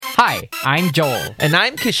Hi, I'm Joel. And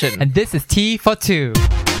I'm Kishan. And this is Tea for Two.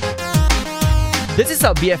 This is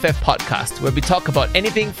our BFF podcast where we talk about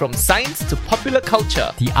anything from science to popular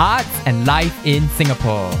culture. The arts and life in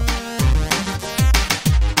Singapore.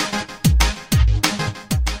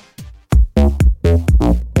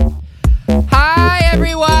 Hi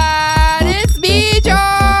everyone, it's me, Joel,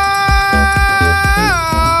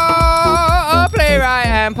 a playwright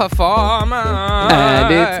and performer.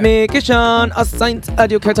 And it's me, Kishan, a science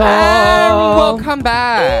educator. And welcome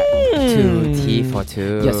back to Tea for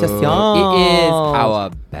Two. Yes. It is our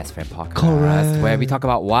best friend podcast. Correct. Where we talk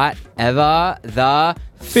about whatever the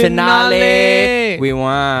Finale. We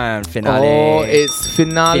want finale. Oh, it's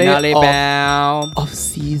finale bound. of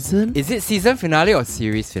season? Is it season finale or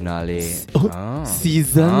series finale?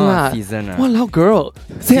 Season lah. Season. Walao, girl.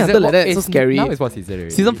 Say after like that, so it's- scary. Now it's what season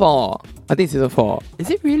already? Season 4. I think season 4.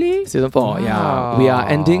 Is it really? Season 4, yeah. Wow. We are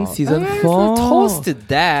ending season 4. So toast to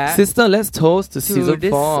that. Sister, let's toast to to season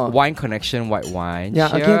this 4. wine connection, white wine. Yeah,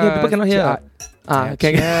 okay, people cannot hear.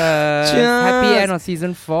 Okay. Cheers. Cheers. Happy end of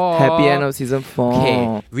season 4. Happy end of season 4.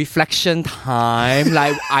 Okay, reflection time.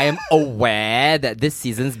 Like, I am aware that this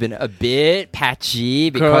season's been a bit patchy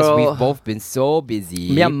because Girl. we've both been so busy.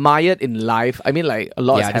 We are mired in life. I mean, like, a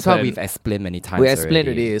lot has Yeah, that's happened. why we've explained many times. We explained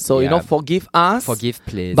already. it. So, forgive us. Forgive,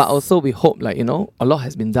 please. But also, we hope, like, a lot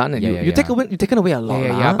has been done. And you've taken away a lot.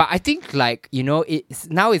 Yeah. But I think, like, now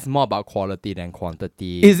it's more about quality than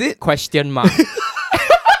quantity. Is it? Question mark.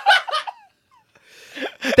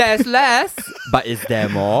 There's less, but is there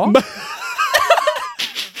more?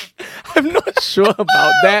 I'm not sure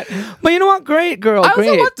about that. But you know what? Great, girl. I Great.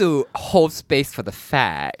 also want to hold space for the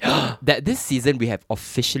fact that this season we have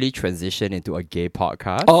officially transitioned into a gay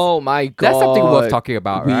podcast. Oh my god. That's something worth talking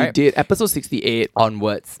about, we right? We did. Episode 68.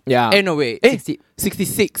 Onwards. Yeah. No, wait.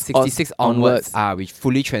 66. 66 onwards. We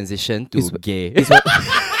fully transitioned to gay.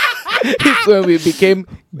 It's when we became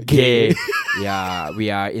gay. Yeah, we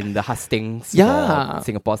are in the hustings Yeah. for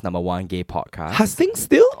Singapore's #1 gay podcast. Hustings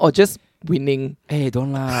still or just winning? Hey,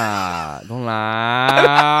 don't lah.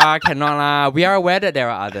 Cannot lah. We are aware that there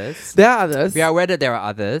are others. There are others. We are aware that there are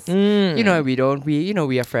others. We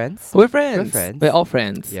are friends. We're friends. We're friends. We're all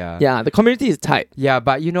friends. Yeah. Yeah, the community is tight. Yeah,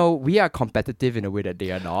 but we are competitive in a way that they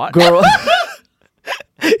are not. Girl.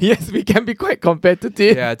 Yes, we can be quite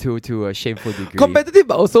competitive. Yeah, to a shameful degree. Competitive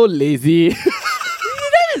but also lazy.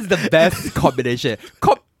 That is the best combination.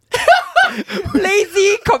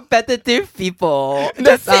 Lazy, competitive people.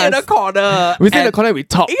 That's Just sit in us. a corner. We sit in the corner and we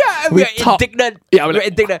talk. Yeah, and we we're talk. indignant. Yeah, we're we're like,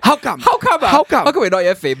 indignant. How come? How come? How come? How come we're not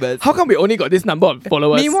yet famous? How come we only got this number of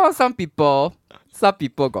followers? Meanwhile, some people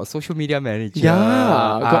got social media manager.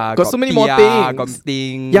 Yeah, got so many PR, more things. Got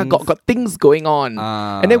things. Yeah, got things going on.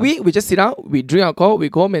 And then we just sit out, we drink alcohol, we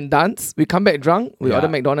go home and dance, we come back drunk, we order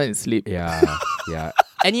McDonald's and sleep. Yeah.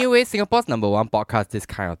 Anyway, Singapore's #1 podcast, this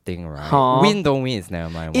kind of thing, right? Huh. Win, don't win, it's never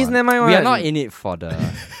mind. It's never mind We are one. not in it for the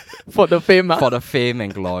For the fame. for the fame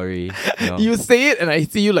and glory. You say it and I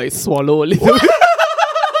see you like swallow a little bit.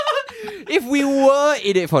 If we were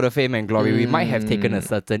in it for the fame and glory, we might have taken a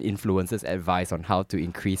certain influencer's advice on how to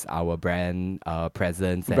increase our brand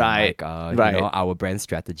presence and our brand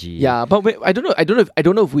strategy. Yeah, but wait, I don't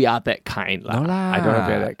know if we are that kind. No lah. I don't know if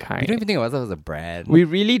we're that kind. We don't even think of ourselves as a brand. We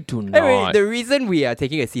really do not. Anyway, the reason we are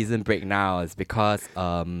taking a season break now is because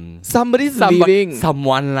Somebody's leaving.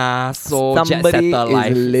 Someone lah. So jet Somebody setter is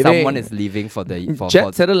life. leaving. Someone is leaving for the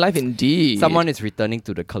Jet setter life indeed. Someone is returning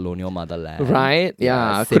to the colonial motherland. Right?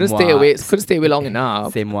 Yeah. same Couldn't stay away long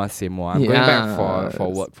enough. Same one. I'm going back for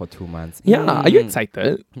work for 2 months. Yeah. Are you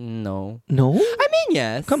excited? No. No? I mean,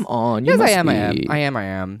 yes. Come on. You Yes, must I am. be. I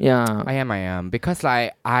am. Yeah. I am. Because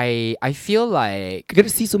like I feel like You get to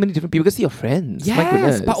see so many different people. You get to see your friends. My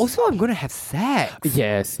goodness. yes, but also I'm gonna have sex.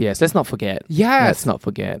 Yes. Let's not forget. Yes. Let's not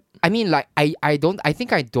forget. I mean, like, I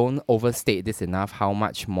think I don't overstate this enough how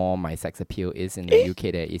much more my sex appeal is in the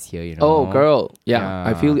UK than it is here, Oh, girl. Yeah.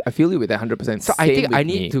 Yeah. I feel you with that 100%. So I Same think with I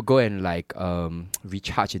need me. to go and like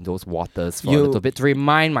recharge in those waters for a little bit to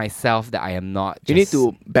remind myself that I am not You need just-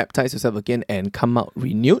 to baptize yourself again and come out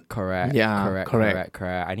renewed. Correct. Yeah, Correct.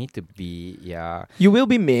 I need to be You will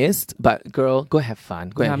be missed, but girl, go have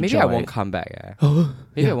fun. Go yeah, and maybe enjoy. I won't come back.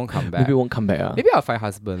 Maybe I won't come back. Maybe you won't come back. Maybe I'll find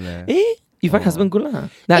husband. You find husband good lah.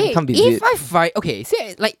 Then I can come visit. If I find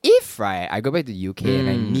if I go back to the UK and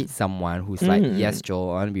I meet someone who's like, yes, Joel,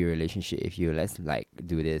 I want to be in a relationship with you. Let's like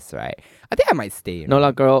do this, right? I think I might stay. No lah,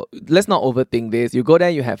 girl. Let's not overthink this. You go there,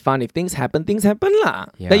 you have fun. If things happen lah.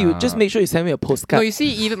 Then you just make sure you send me a postcard. No, you see,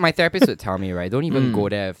 even my therapist would tell me, right? Don't even go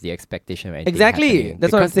there with the expectation of anything Exactly. happening,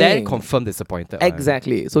 That's what I'm because then saying. confirm disappointed.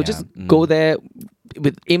 Exactly. So Yeah. just go there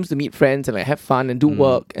with aims to meet friends and like have fun and do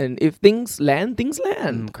work. And if things land, things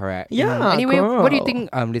land. Correct. Yeah. Anyway, girl. what do you think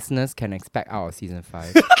listeners can expect out of season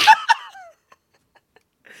 5?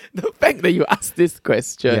 The fact that you asked this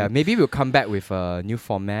question. Yeah, maybe we'll come back with a new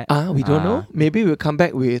format. We don't know. Maybe we'll come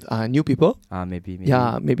back with new people. Maybe.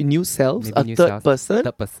 Yeah, maybe new selves. Maybe new third person.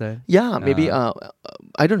 Third person. Yeah, maybe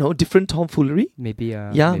I don't know, different tomfoolery. Maybe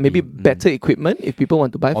maybe better equipment if people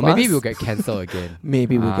want to buy or from maybe us. we'll get cancelled again.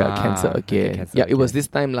 Maybe we'll get cancelled again. It was this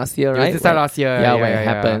time last year, right? It was this time last year. Yeah, when it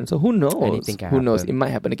happened. So who knows? Anything can who knows? happen. It might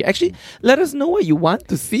happen again. Actually, let us know what you want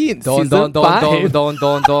to see in Don't season 5.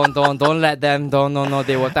 don't let them. No.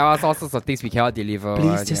 They will tell us all sorts of things we cannot deliver.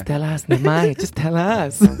 Please just tell us, Nemai. Just tell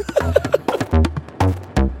us.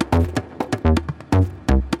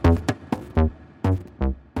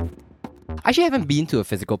 I actually haven't been to a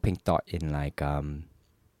physical PinkDot in like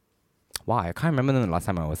wow, I can't remember the last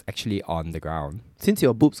time I was actually on the ground. Since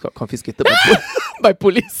your boobs got confiscated by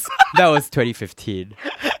police. That was 2015.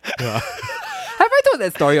 Yeah. Have I told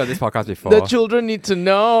that story on this podcast before? The children need to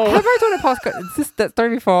know. Have I told that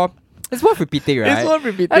story before? It's worth repeating, right? It's worth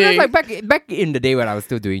repeating. And it's like back in the day when I was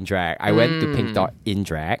still doing drag, I went to PinkDot in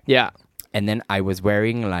drag. Yeah. And then I was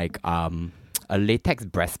wearing like a latex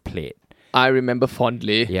breastplate. I remember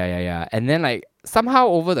fondly. Yeah. And then like somehow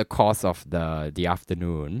over the course of the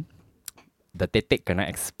afternoon, the tetek kena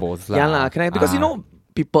expose lah. Yeah lah, because you know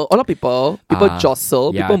a lot of people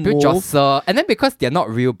jostle, people move. Jostle. And then because they're not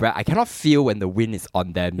real bread, I cannot feel when the wind is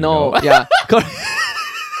on them. No, you know? yeah.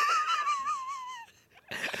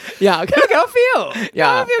 Yeah, I cannot feel.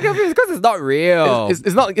 Yeah, cannot feel because it's not real.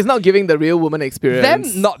 It's not giving the real woman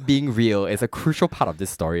experience. Them not being real is a crucial part of this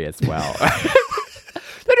story as well.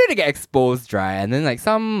 They need to get exposed, right? And then like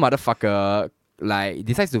some motherfucker like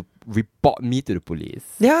decides to report me to the police.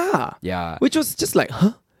 Yeah. Which was just like,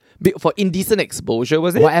 huh? For indecent exposure,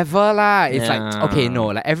 was it? Whatever lah. It's like, okay, no,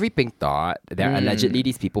 like every PinkDot, there are allegedly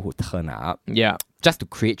these people who turn up. Yeah. Just to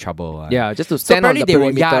create trouble. Yeah, just to stand on the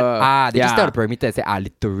perimeter. They just stand on the perimeter and say,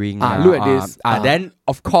 littering. Look at this. Then,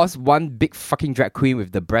 of course, one big fucking drag queen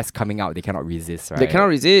with the breast coming out, they cannot resist, right? They cannot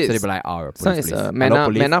resist. So they be like, police. So it's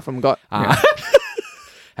manna from God.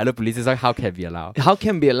 Hello, police. It's like, how can it be allowed? How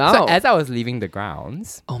can be allowed? So as I was leaving the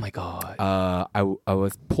grounds, oh my God. I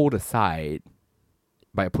was pulled aside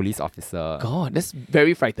by a police officer. God, that's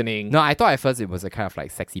very frightening. No, I thought at first it was a kind of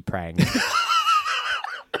like sexy prank.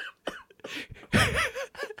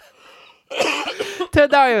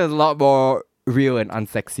 Turned out it was a lot more real and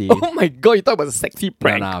unsexy. Oh my God, you thought it was a sexy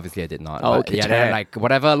prank? No, obviously I did not. Oh, but okay. Yeah, then, like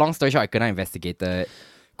whatever, long story short, I couldn't investigate it.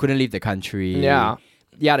 Couldn't leave the country. Yeah.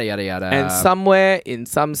 Yada, yada, yada. And somewhere in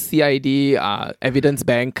some CID evidence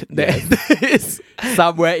bank, there is...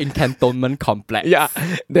 somewhere in Cantonment Complex. Yeah,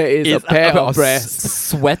 there is a pair of breasts.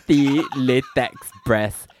 Sweaty latex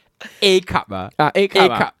breasts. A cup. A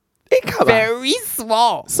cup. Very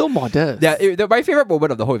small. So modest. Yeah, my favorite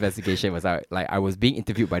moment of the whole investigation was like I was being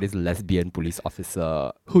interviewed by this lesbian police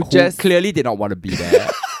officer who just clearly did not want to be there.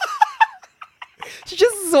 She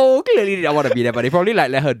just so clearly did not want to be there, but they probably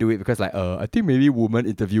like let her do it because like I think maybe woman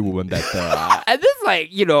interview woman better. And this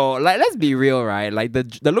like, you know, like let's be real, right? Like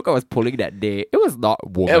the look I was pulling that day, it was not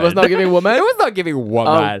woman. It was not giving woman? It was not giving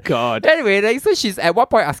woman. Oh God. Anyway, like, so she's at one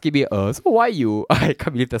point asking me, so why you I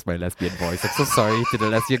can't believe that's my lesbian voice. I'm so sorry to the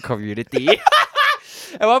lesbian community.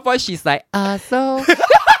 At one point she's like, so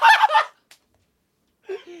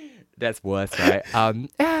that's worse, right?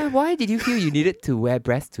 Why did you feel you needed to wear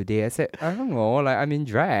breasts today? I said, I don't know, like I'm in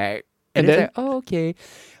drag. And then like, oh, okay.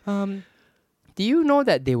 Do you know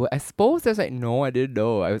that they were exposed? I was like, no, I didn't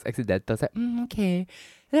know. I was accidental. I was like, okay.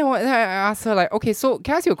 And then I asked her like, okay, so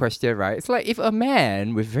can I ask you a question, right? It's like if a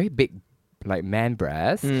man with very big like man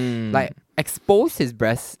breasts like expose his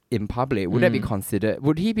breasts in public, would that be considered?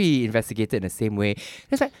 Would he be investigated in the same way?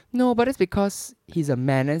 It's like, no, but it's because he's a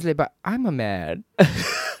man. And it's like, but I'm a man.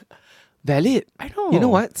 Valid. I know. You know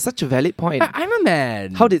what? Such a valid point. I'm a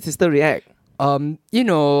man. How did sister react? You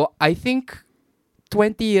know, I think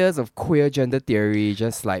 20 years of queer gender theory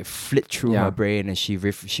just like flipped through her brain, and she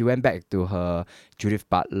went back to her Judith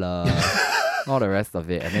Butler, all the rest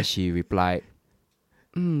of it, and then she replied,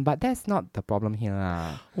 but that's not the problem here.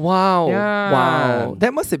 Wow. Yeah. Wow.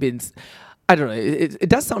 That must have been... I don't know. It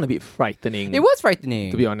does sound a bit frightening. It was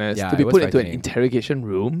frightening, to be honest. Yeah, to be put into an interrogation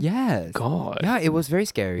room. Yes. God. Yeah, it was very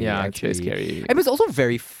scary. Yeah, actually. it's very scary. It was also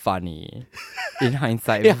very funny. In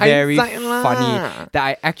hindsight, In very hindsight funny that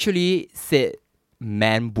I actually said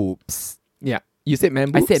man boobs. Yeah. You said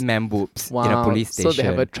man boobs? I said man boobs in a police station. So they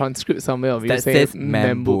have a transcript somewhere of you that saying says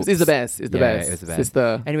man boobs. It's the best. It's the best. It was the best.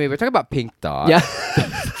 Sister. Anyway, we're talking about PinkDot. Yeah.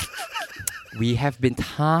 we have been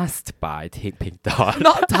tasked by PinkDot.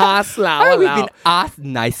 Not tasked lah. We've been asked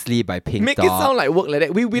nicely by PinkDot. Make it sound like work like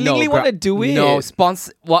that. We willingly want to do it. No,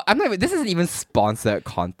 well, I'm not. This isn't even sponsored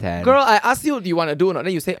content. Girl, I asked you, do you want to do it or not?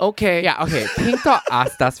 Then you say, okay. Yeah, okay. PinkDot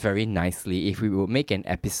asked us very nicely if we would make an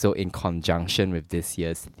episode in conjunction with this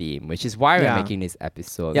year's theme, which is why we're making this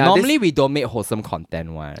episode. Yeah, Normally, we don't make wholesome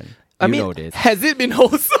content one. I mean, know this. Has it been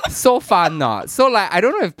wholesome? So far, not. So, like, I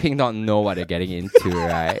don't know if PinkDot know what they're getting into,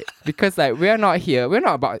 right? Because, like, we're not here. We're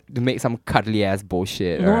not about to make some cuddly ass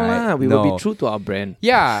bullshit, No, right? we will be true to our brand.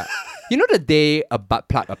 Yeah. You know the day a butt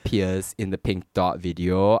plug appears in the PinkDot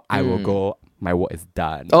video, I will go, my work is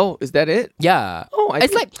done. Oh, is that it? Yeah. Oh, I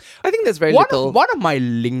think there's very little. One of my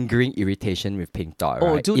lingering irritation with PinkDot,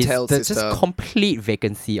 right, do tell, is the sister. just complete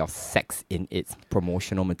vacancy of sex in its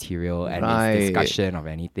promotional material and its discussion of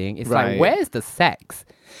anything. It's like, where's the sex?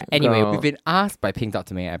 Anyway, we've been asked by PinkDot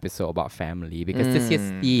to make an episode about family because this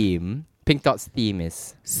year's theme, PinkDot's theme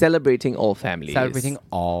is celebrating all families. Celebrating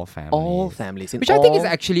all families. All families. Which I think is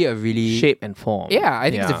actually a really shape and form. Yeah,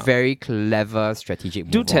 I think it's a very clever strategic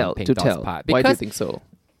move on PinkDot's part. Why do you think so?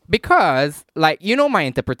 Because, like, you know, my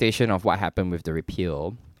interpretation of what happened with the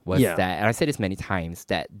repeal was that, and I said this many times,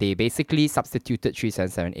 that they basically substituted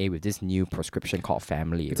 377A with this new prescription called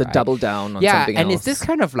family. It's a double down on something else. And it's this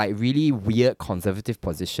kind of like really weird conservative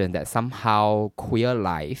position that somehow queer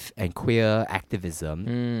life and queer activism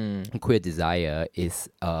and queer desire is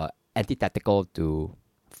antithetical to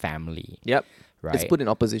family. Yep. Right? It's put in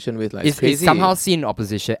opposition with like it's somehow seen in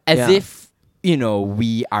opposition as if, you know,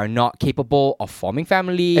 we are not capable of forming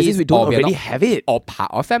families. As if we don't already have it. Or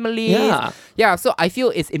part of families. Yeah. Yeah, so I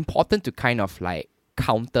feel it's important to kind of like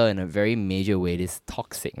counter in a very major way this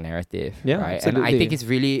toxic narrative. Yeah, right? Absolutely. And I think it's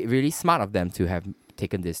really, really smart of them to have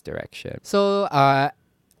taken this direction. So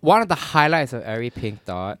one of the highlights of every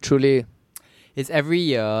PinkDot truly is every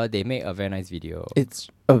year they make a very nice video. It's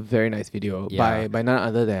a very nice video by none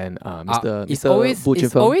other than Mr. It's always Bu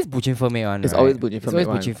Jinfo made one. It's always Bu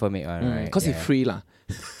Jinfo made one, right? Because he's free lah.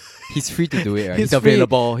 He's free to do it, right? He's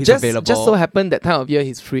available. He's available. Just so happened that time of year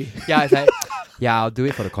he's free. Yeah, it's like, I'll do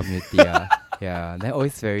it for the community. Yeah, they're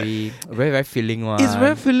always very, very filling one. It's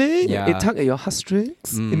very filling. Yeah. It tugged at your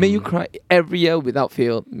heartstrings. It made you cry. Every year without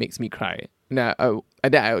fail makes me cry. Now,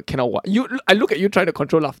 and then I cannot watch. I look at you trying to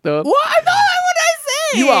control laughter. What? I know what I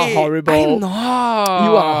say. You are horrible. I'm not.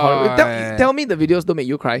 You are horrible. Tell me the videos don't make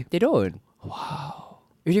you cry. They don't. Wow.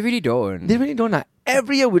 They really don't. They really don't.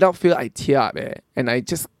 Every year without fail, I tear up. And I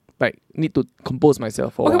just need to compose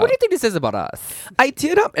myself for a while. What do you think this says about us? I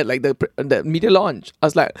teared up at like the media launch. I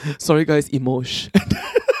was like, sorry guys, emotion.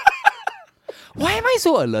 Why am I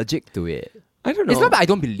so allergic to it? I don't know. It's not that I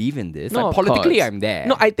don't believe in this. No, like, politically, I'm there.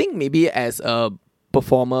 No, I think maybe as a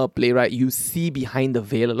performer, playwright, you see behind the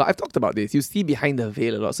veil a lot. I've talked about this. You see behind the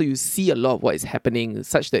veil a lot. So you see a lot of what is happening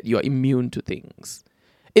such that you're immune to things.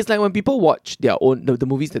 It's like when people watch their own, the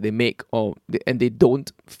movies that they make and they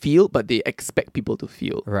don't feel, but they expect people to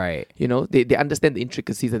feel. Right. You know, they understand the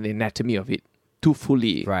intricacies and the anatomy of it to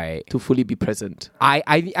fully be present.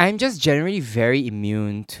 I'm just generally very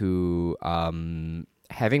immune to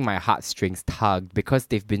having my heartstrings tugged because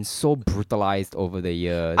they've been so brutalized over the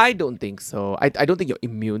years. I don't think so. I don't think you're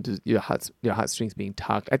immune to your heartstrings being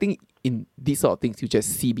tugged. I think in these sort of things you just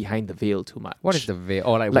see behind the veil too much. What is the veil?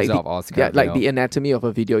 Or like Wizard of Oz? Yeah, like the anatomy of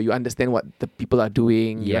a video. You understand what the people are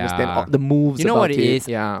doing. You understand all the moves. You know what it is?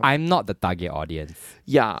 Yeah. I'm not the target audience.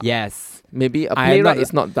 Yeah. Yes. Maybe a playwright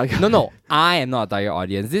is not target. No. I am not a target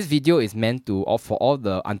audience. This video is meant to for all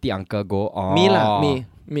the auntie uncle go. Oh.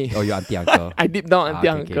 Me. Oh, your auntie uncle. I deep down auntie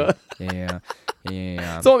uncle. Okay.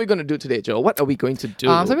 Yeah. So what are we going to do today, Joe? What are we going to do?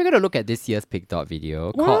 So we're going to look at this year's PinkDot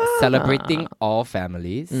video called Celebrating All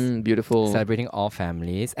Families. Beautiful. Celebrating All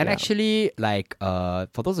Families. And actually, like,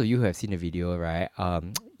 for those of you who have seen the video, right,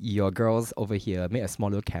 your girls over here made a small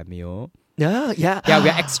little cameo. Yeah. Yeah, we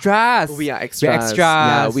are extras. We are extras.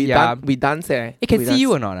 Yeah, we dance. You can see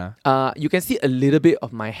you or not? You can see a little bit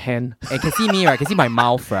of my hand. You can see me, right? You can see my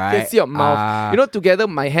mouth, right? You can see your mouth. You know, together,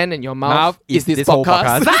 my hand and your mouth is this whole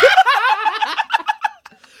podcast.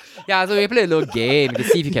 Yeah, so we play a little game to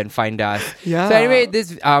see if you can find us. Yeah. So anyway,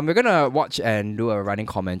 this we're gonna watch and do a running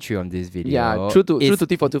commentary on this video. Yeah, true to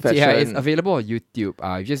T42 fashion. Yeah, it's available on YouTube.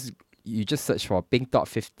 You just search for PinkDot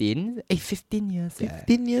 15. 15 years.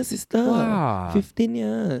 15 years, sister. Wow. 15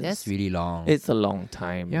 years. That's really long. It's a long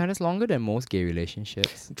time. Yeah, that's longer than most gay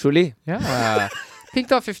relationships. Truly. Yeah.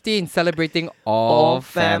 PinkDot 15, celebrating all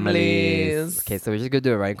families. Okay, so we're just going to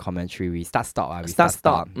do a running commentary. We start.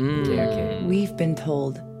 Stop. Okay. We've been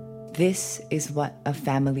told this is what a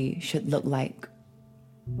family should look like.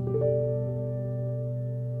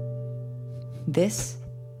 This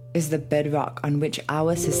is the bedrock on which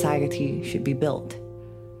our society should be built.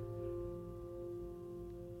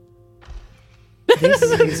 This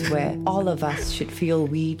is where all of us should feel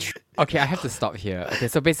Okay, I have to stop here. Okay,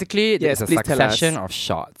 so basically Yes, there's a please tell succession us. of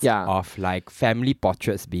shots Yeah. of like family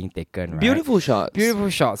portraits being taken, right? Beautiful shots. Beautiful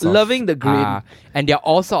shots. Of, Loving the grid. and they're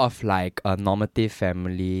also of like a normative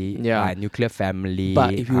family, Yeah. nuclear family.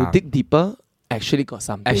 But if you dig deeper, actually got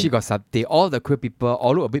something. actually got something. All the queer people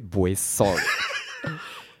all look a bit boy-sort.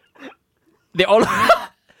 They all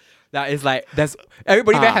that is like there's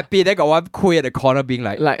everybody very happy. Then got one queer at the corner being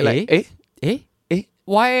like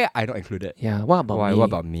why I not included? Yeah, what about me? What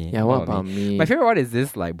about me? Yeah, what about me? My favorite one is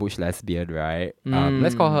this like bush lesbian, right?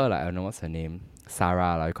 Let's call her like I don't know what's her name.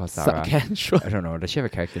 Sarah, like we call Sarah. Sure. I don't know. Does she have a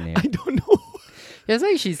character name? I don't know. Yeah, it's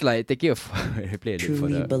like she's like taking a play a for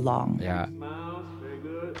truly the belong. yeah.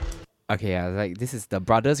 Okay, yeah, like this is the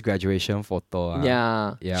brother's graduation photo.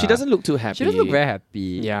 Yeah. Yeah. She doesn't look too happy. She doesn't look very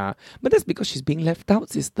happy. Yeah. But that's because she's being left out,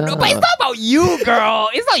 sister. No, but it's not about you, girl.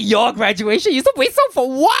 It's not your graduation. You're so boy-sort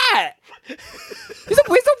for what? You're so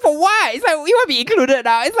boy-sort for what? It's like you want to be included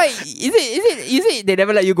now. It's like is it they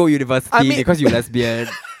never let you go university because you're lesbian?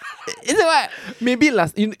 Is it what? Maybe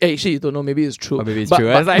actually you don't know. Maybe it's true. Or maybe it's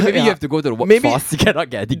true. It's like maybe you have to go to the workforce. You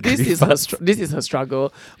cannot get a degree. This is her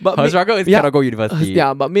struggle. But her struggle is cannot go university.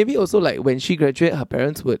 Yeah, but maybe also like when she graduated, her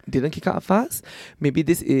parents didn't kick out a fuss. Maybe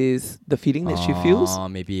this is the feeling that she feels.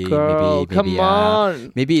 Maybe. Girl, maybe. come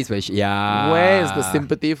on. Maybe it's when she. Yeah. Where is the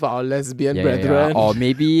sympathy for our lesbian brethren? Or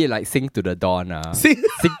maybe like sing to the dawn. Sing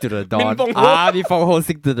to the dawn. Min Fong Ho. Min Fong Ho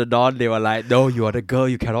sing to the dawn. They were like, no, you are the girl.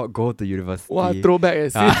 You cannot go to university. Wow, throwback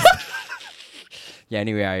as Yeah,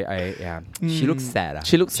 anyway, she looks sad.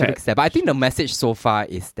 She looks sad. But I think the message so far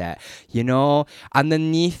is that,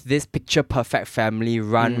 underneath this picture perfect family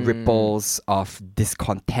run ripples of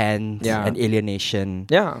discontent and alienation.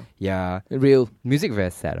 Yeah. Yeah. Real. Music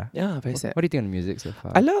very sad. Yeah, very sad. What do you think of the music so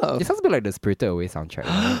far? I love. It sounds a bit like the Spirited Away soundtrack.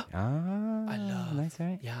 Right? I love. Nice,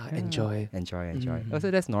 right? Yeah, enjoy. Enjoy.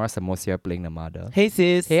 Also, there's Nora Samosia playing the mother. Hey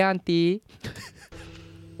sis. Hey auntie.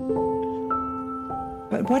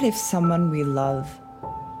 But what if someone we love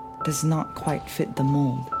does not quite fit the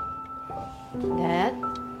mold? Dad,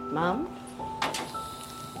 Mom,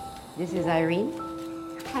 this is Irene.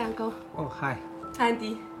 Hi, Uncle. Oh, hi. Hi,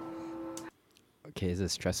 Auntie. Okay, it's a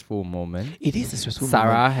stressful moment. It is a stressful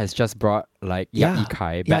Sarah moment. has just brought like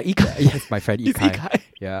Ikai Yeah, back. Ikai. Yes, my friend It's Ikai. Ikai.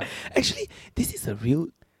 Yeah. Actually, this is a real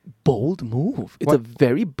bold move. It's What? a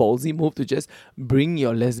very ballsy move to just bring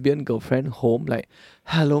your lesbian girlfriend home like,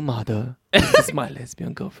 hello, mother. This is my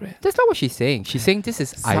lesbian girlfriend. That's not what she's saying. She's saying this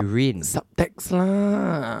is Irene. Subtext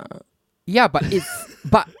lah. Yeah, but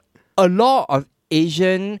but a lot of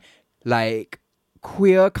Asian like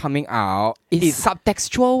queer coming out is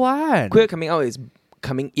subtextual one. Queer coming out is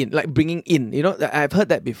coming in, like bringing in. You know, I've heard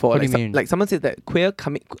that before. What like, do you mean? Like someone said that queer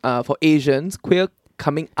coming for Asians, queer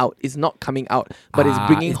coming out is not coming out, but it's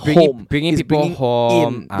bringing home. Bringing It's people bringing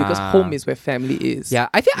home. in, because home is where family is. Yeah,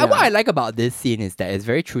 I think Yeah. what I like about this scene is that it's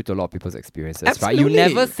very true to a lot of people's experiences, right? Absolutely. You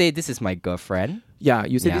never say this is my girlfriend. Yeah,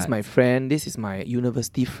 you say Yeah. this is my friend, this is my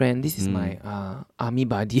university friend, this is my army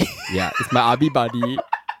buddy. Yeah, it's my army buddy.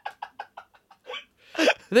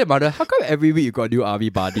 Then mother, how come every week you got a new army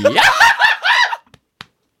buddy?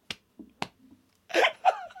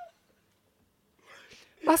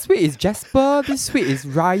 Last week is Jasper, this week is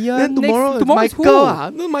Ryan. Then tomorrow is is Michael.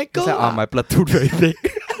 who? No, Michael. It's like, my platoon very big.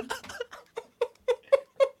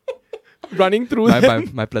 Running through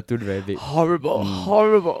my platoon very big. Horrible,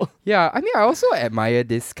 horrible. Yeah, I mean, I also admire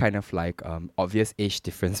this kind of like obvious age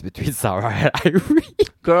difference between Sarah and Irene.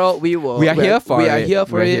 Girl, we are here for we it. are here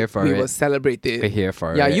for We're it. here for we it. will celebrate it. We're here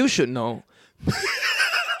for Yeah, it. you should know.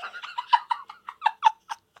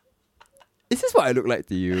 Is this what I look like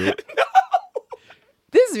to you? No.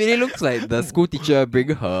 This really looks like the school teacher bring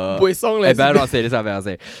her. Buisong I better not say this. I better not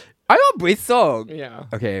say. I'm not Buisong. Yeah.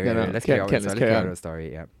 Okay, No, no, let's carry on with let's the story. carry Let's carry on. on with the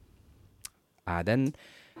story. Yeah. Then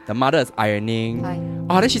the mother is ironing. Hi.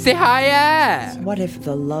 Oh, then she say hi. Yeah. What if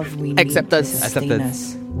the love we need Acceptance. to sustain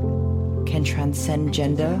us can transcend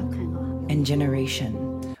gender and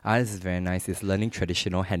generation? This is very nice. It's learning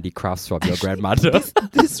traditional handicrafts from your grandmother.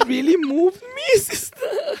 This really moved me, sister.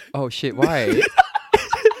 Oh shit! Why?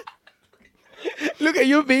 Look at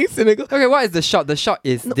you being cynical. Okay, what is the shot? The shot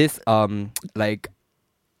is this like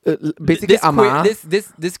Basically, this Ama. queer,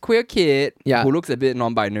 this queer kid Yeah. who looks a bit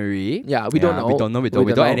non-binary. Yeah, we don't know. We don't know. We don't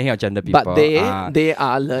know anything about gender people. But they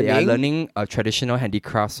are learning. They are learning traditional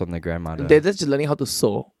handicrafts from the grandmother. They're just learning how to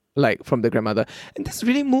sew, like from the grandmother. And this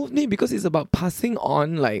really moved me because it's about passing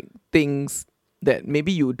on like things that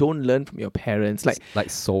maybe you don't learn from your parents. Like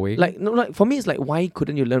sewing. Like for me, it's like, why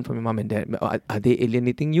couldn't you learn from your mom and dad? Are they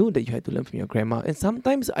alienating you that you had to learn from your grandma? And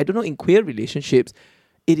sometimes, I don't know, in queer relationships,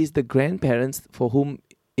 it is the grandparents for whom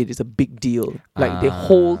it is a big deal. Like they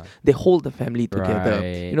hold the family together.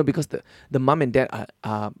 Right. You know, because the mom and dad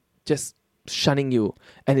are just shunning you,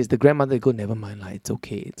 and it's the grandmother that go, never mind, like it's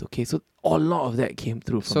okay. So a lot of that came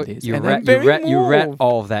through from So this. you And read I'm very you read moved.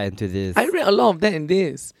 all of that into this. I read a lot of that in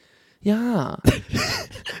this. Yeah.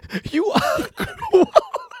 You are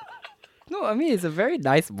No, I mean it's a very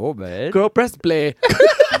nice moment. girl, press play.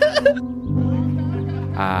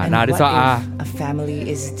 And nah, this what one if a family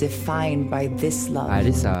is defined by this love?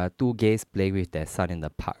 this two gays playing with their son in the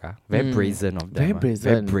park. Very brazen of them. Very brazen.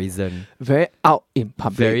 Very brazen. Very out in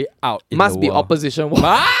public. Very out in Must the be world. opposition.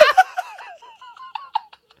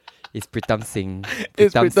 It's Pritam Singh.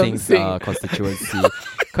 It's Pritam Pritam Singh's Singh. constituency.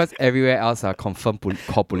 Because everywhere else are confirmed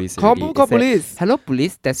call police. Call already. call It's like, police. hello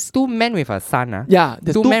police, there's 2 men with a son. Yeah,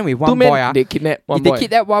 there's two men with one two men, boy. They kidnap one If boy. they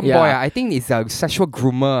kidnap one Yeah. boy, I think it's a sexual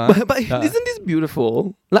groomer. ah. But isn't this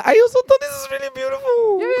beautiful? Like, I also thought this is really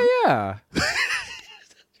beautiful. Yeah.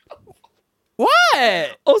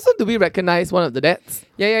 What? Also, do we recognize one of the dads?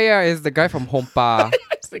 Yeah. It's the guy from Home Pa.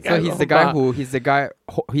 It's the So he's from the guy Hong he's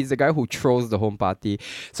the guy who throws the home party.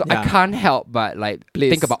 So Yeah. I can't help but like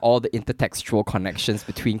Please. think about all the intertextual connections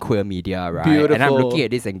between queer media, right? And I'm Beautiful. looking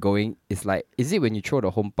at this and going, it's like, is it when you throw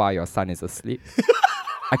the home pa, your son is asleep?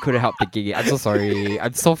 I couldn't help thinking it. I'm so sorry.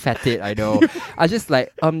 I'm so fatted. I know. I just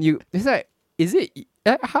like it's like, is it?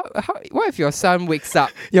 How? What if your son wakes up?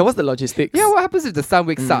 Yeah, what's the logistics? Yeah, what happens if the son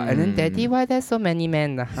wakes up and then, Daddy, why there's so many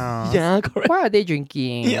men in the house? Yeah, correct. Why are they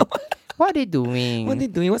drinking? Yeah. What are they doing? What are they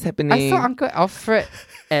doing? What's happening? I saw Uncle Alfred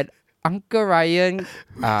and Uncle Ryan.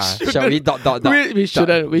 Shall we dot. We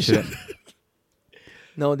shouldn't.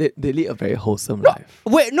 No, they lead a very wholesome life.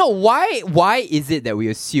 Wait, no. Why is it that we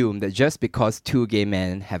assume that just because 2 gay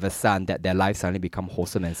men have a son that their lives suddenly become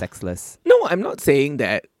wholesome and sexless? No, I'm not saying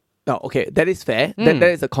that. No, okay, that is fair. That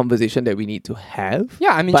is a conversation that we need to have.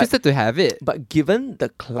 Yeah, I'm interested to have it. But given the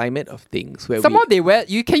climate of things, where Somehow they wear.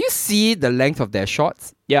 Can you see the length of their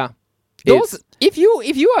shorts? yeah, Those. If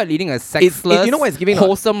you are leading a sexless, you know what it's giving?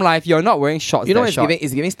 wholesome life, you're not wearing shorts. you know that what it's short. giving?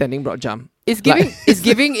 It's giving standing broad jump. It's giving,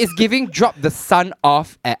 it's giving. Drop the son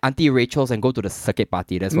off at Auntie Rachel's and go to the circuit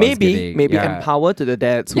party. That's what it's giving. Maybe Yeah. empower to the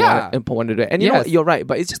dads who Yeah. want to do it. And you know Yes. what? You're right,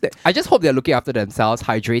 but it's just that I just hope they're looking after themselves,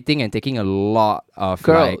 hydrating and taking a lot of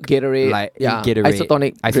Gatorade, Gatorade,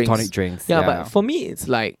 isotonic drinks. Yeah, but for me, it's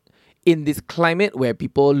like in this climate where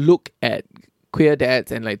people look at queer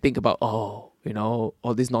dads and like think about, all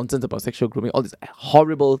this nonsense about sexual grooming, all these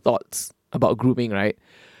horrible thoughts about grooming, right?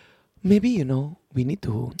 Maybe, we need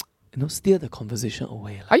to, steer the conversation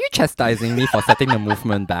away. Like, Are you chastising me for setting the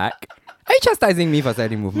movement back? Are you chastising me for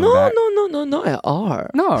setting the movement back? no, not at all.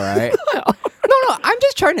 No, right? No, I'm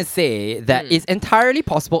just trying to say that it's entirely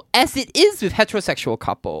possible, as it is with heterosexual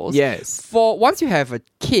couples. Yes. For once you have a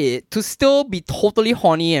kid, to still be totally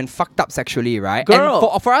horny and fucked up sexually, right? Girl.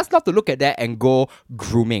 And for us not to look at that and go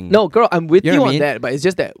grooming. No, girl, I'm with You you, know what I on mean? that, but it's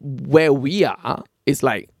just that where we are, it's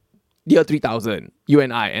like year 3000, you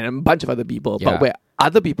and I, and a bunch of other people, Yeah. but where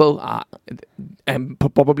other people are and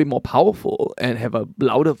probably more powerful and have a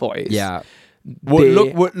louder voice. Yeah. They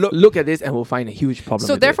Would look. look at this and will find a huge problem.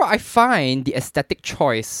 So with therefore, it. I find the aesthetic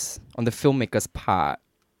choice on the filmmaker's part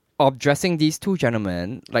of dressing these 2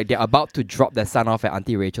 gentlemen like they're about to drop their son off at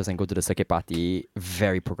Auntie Rachel's and go to the circuit party,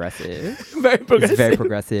 very progressive. very progressive. It's very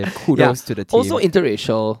progressive. Kudos to the team. Also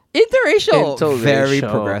interracial. interracial. Very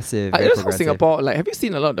progressive. I Very just progressive. Singapore, like, have you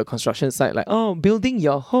seen a lot of the construction site, like, building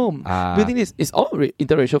your home, building this? It's all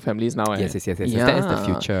interracial families now. Yes. That is the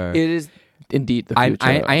future. It is indeed the future.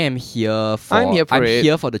 I am here for. I'm here for it.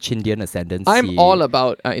 here for the Chindian ascendancy. I'm all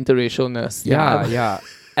about interracialness. Yeah.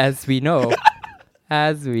 As we know.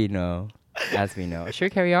 As we know. Should we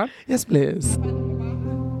carry on? Yes, please.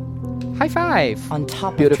 High five. On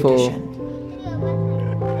top Beautiful. of tradition.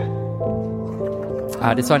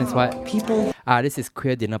 This one is what? People This is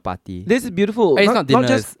queer dinner party. This is beautiful. It's not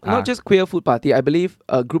dinners. Not just queer food party. I believe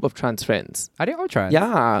a group of trans friends. Are they all trans?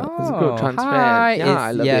 Yeah, it's a group of trans friends. Yeah,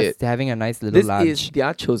 I love yes, it. they're having a nice little This lunch. is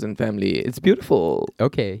their chosen family. It's beautiful.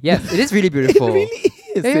 Okay. Yes, it is really beautiful. It really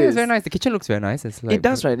is. Yeah, it's very nice. The kitchen looks very nice. It's like, It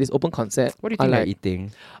does, right? This open concept. What do you I think they're like.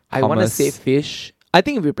 eating? I want to Hummus? say fish. I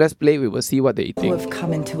think if we press play, we will see what they're who eating. have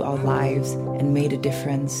come into our lives and made a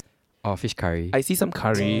difference Oh, fish curry. I see some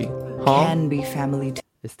curry. Huh? can be family too.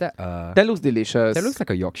 Is that That looks delicious. that looks like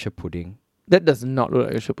a Yorkshire pudding. That does not look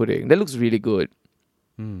like Yorkshire pudding. That looks really good.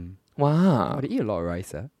 Mm. Wow. Oh, they eat a lot of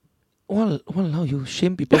rice, Huh? Walao, you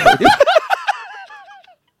shame people like this.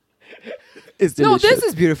 It's No, delicious. this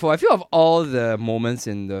is beautiful. I feel of all the moments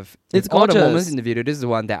in the It's all the gorgeous. moments in the video, this is the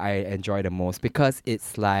one that I enjoy the most because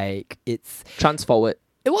it's like it's Trans forward.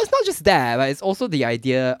 it was not just that, but it's also the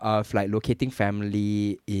idea of like locating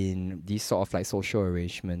family in these sort of like social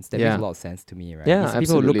arrangements. That makes a lot of sense to me, right? Yeah, These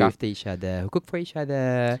people who look absolutely. after each other, who cook for each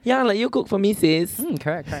other. Yeah, like you cook for me, sis.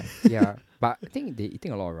 Correct. Yeah, but I think they're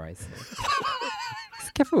eating a lot of rice.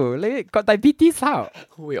 Careful, like, got diabetes how?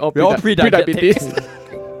 We all pre-diabetic.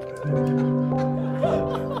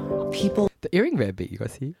 People The earring very big, you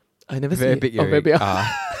got see? I never Very see big it. Oh, earring. very big.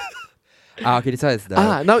 Okay, this one is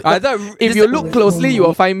the... Now, I thought if this- you look closely, you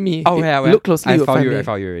will find me. Oh, If yeah, you look closely, I you'll found find you. me. I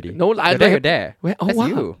found you already. No, I you're don't there. have- You're there. Where? Oh, That's wow.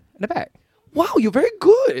 you in the back. Wow, you're very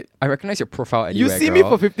good. I recognize your profile You anywhere, see me girl.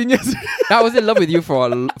 for 15 years. I was in love with you for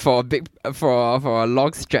a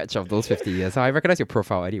long stretch of those 50 years. So I recognize your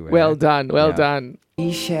profile anywhere. Well done. Well Yeah. done.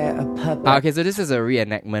 we share a purpose. Okay, so this is a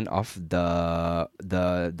reenactment of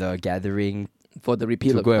the gathering For the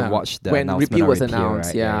repeal to of go and watch the when announcement repeal of was repeal, announced.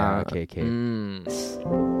 right? Yeah. Okay.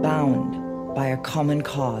 Bound by a common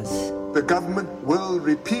cause. The government will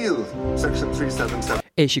repeal Section 377.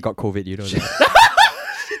 Hey, she got COVID, you know that.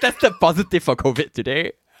 That's the positive for COVID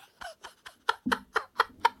today.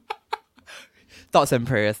 Thoughts and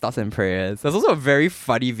prayers. There's also a very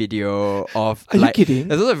funny video of Are you kidding?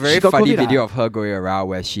 There's also a very She got funny COVID, video of her going around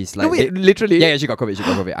where she's like No, wait, literally? Yeah, she got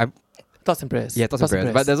COVID. Thoughts and prayers. Yeah, thoughts and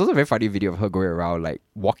prayers. But there's also a very funny video of her going around like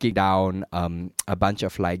walking down a bunch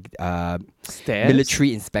of like Stairs?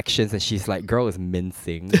 military inspections, and she's like, girl is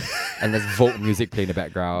mincing, and there's Vogue music playing in the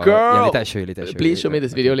background. Girl! Yeah, later I show you. Please show me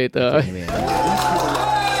this video later. Anyway.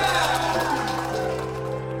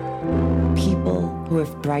 People who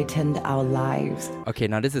have brightened our lives. Okay,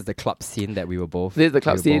 now this is the club scene that we were both. This is the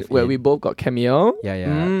club scene where we both got cameo.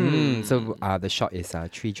 Yeah. So the shot is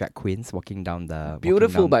three drag queens walking down the.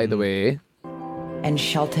 Beautiful, by Mm. the way. And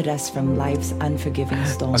sheltered us from life's unforgiving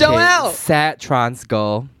storm. Okay, Joelle! sad trans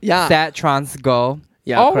girl. Yeah. Sad trans girl.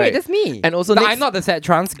 Yeah, Oh wait, correct. that's me. And also no, next- I'm not the sad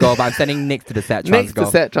trans girl, but I'm standing next to the sad trans Next girl.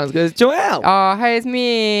 to sad trans girl is Joelle. Hi, it's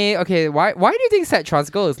me. Okay, why do you think sad trans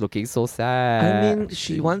girl is looking so sad? I mean,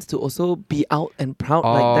 she wants to also be out and proud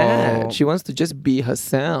Oh. like that. She wants to just be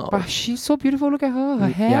herself. But she's so beautiful. Look at her. Her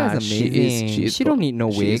hair Yeah, is she amazing. is- she is She don't need no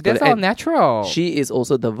she wig. is good That's all at- natural. She is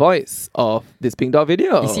also the voice of this PinkDot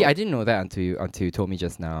video. You see, I didn't know that until you told me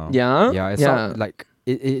just now. Yeah? Yeah. It's Yeah. not like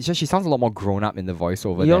it's just she sounds a lot more grown up in the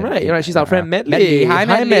voiceover. You're than right, in- you're right. She's our friend Medley. Hi, Hi,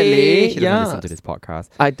 Medley. Medley. She doesn't Yeah. listen to this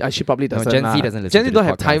podcast. She probably No, doesn't. Gen Z lah. doesn't listen Gen to Z don't this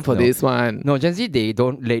have time podcast, for no. this one. No, Gen Z they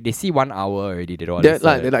don't. They see 1 hour already. They don't. want They're to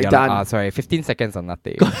like- listen. they're like, They're done. sorry, 15 seconds or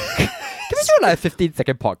nothing. Can we do like a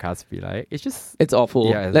 15-second podcast? Be like, it's just. It's awful.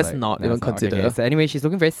 Yeah, it's Let's like- not no, even it's not. consider. Okay, so anyway, she's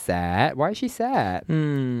looking very sad. Why is she sad?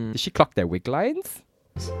 Did she clock their wig lines?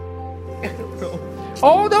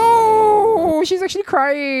 Oh no! She's actually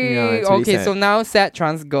crying. Yeah, it's really okay, sad. so now sad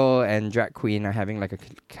trans girl and drag queen are having like a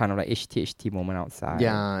kind of like HT moment outside.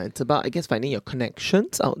 Yeah, it's about, I guess, finding your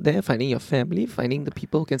connections out there, finding your family, finding the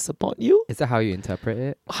people who can support you. Is that how you interpret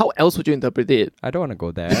it? How else would you interpret it? I don't want to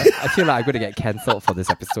go there. I feel like I'm going to get cancelled for this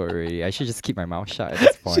episode already. I should just keep my mouth shut at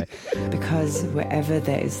this point. Because wherever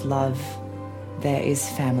there is love, there is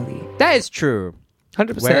family. That is true.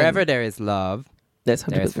 100%. Wherever there is love, That's 100%.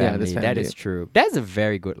 there's Yeah, family. that's family. That is true. That's a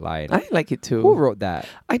very good line. I like it too. Who wrote that?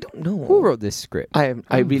 I don't know. Who wrote this script? I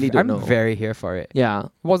really don't know. I'm very here for it. Yeah.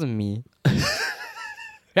 It wasn't me.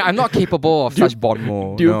 Yeah, I'm not capable of such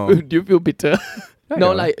bonmo. Do you No. do you feel bitter? No, No,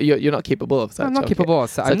 no. like you're not capable of such. I'm not okay. capable of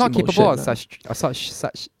such. I'm Such not capable of emotion,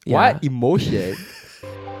 such. Yeah. What emotion?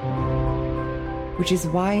 Which is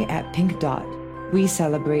why at PinkDot, we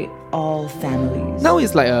celebrate all families. Now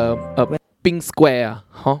it's like a pink square,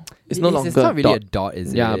 huh? It's no longer It's not really a dot. dot,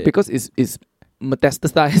 is it? Yeah, because it's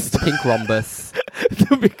metastasized pink rhombus.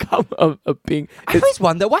 to become a pink. I always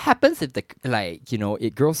wonder what happens if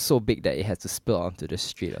it grows so big that it has to spill onto the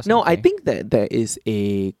street or something. No, I think that there is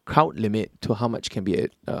a crowd limit to how much can be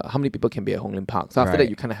how many people can be at Hong Lim Park. So after that, Right.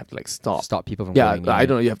 you kind of have to like stop. stop people from Yeah, going I in.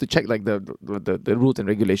 don't know. You have to check like the rules and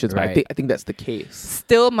regulations. But Right. I think that's the case.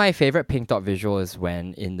 Still, my favorite PinkDot visual is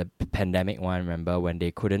when in the pandemic one, remember, when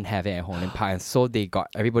they couldn't have it at Hong Lim Park, and so they got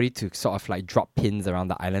everybody to sort of like drop pins around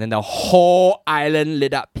the island, and the whole island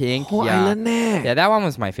lit up pink. Whole yeah. island there. Yeah, that one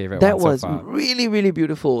was my favorite That one so was far. really, really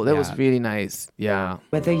beautiful. That was Yeah. really nice. Yeah.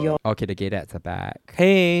 Whether yours Okay, the gay dads are back.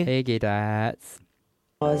 Hey. Hey, gay dads.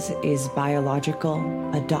 is biological,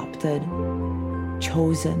 adopted,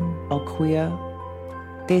 chosen, or queer,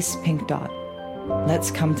 this PinkDot, let's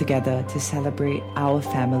come together to celebrate our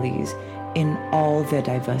families in all their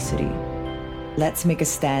diversity. Let's make a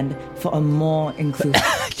stand for a more inclusive.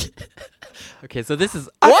 Okay, so this is...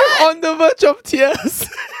 I'm on the verge of tears.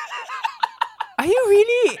 Are you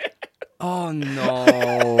really... Oh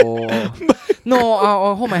no. No,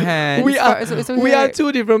 I'll hold my hand. We It's okay. are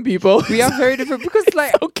two different people. We are very different because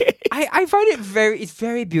like okay. I find it's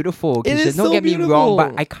very beautiful. It is Don't so get me wrong, but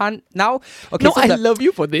beautiful. I can't now. Okay, No, so I the, love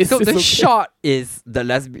you for this. so It's the okay. shot is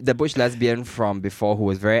the butch lesbian from before who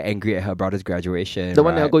was very angry at her brother's graduation. The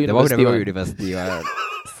one right? that go The one who never university go university. Right?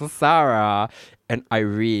 So Sarah and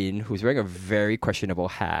Irene, who's wearing a very questionable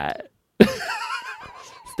hat.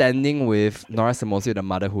 Standing with Nora Samosi, the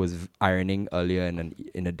mother who was ironing earlier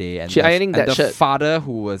in the day, and She ironing that the shirt. father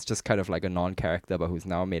who was just kind of like a non-character, but who's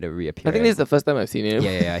now made a reappearance. I think this is the first time I've seen him.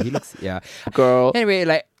 Yeah. He looks Girl. Anyway,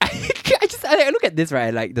 like I look at this,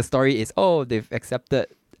 right? Like the story is they've accepted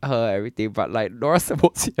her everything, but like Nora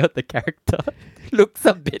Samosi, the character, looks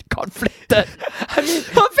a bit conflicted. I mean,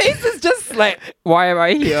 her face is just like, why am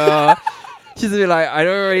I here? She's be like, I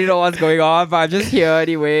don't really know what's going on, but I'm just here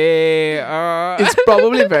anyway. It's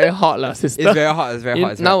probably very hot, lah, sister. It's very hot. It's very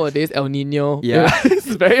hot. Nowadays, El Nino. Yeah. It's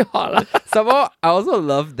very hot, lah. Somehow, I also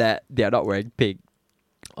love that they are not wearing pink.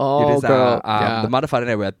 Oh, girl. Yeah. The mother, father,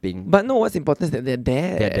 they wear pink. But no, what's important is that they're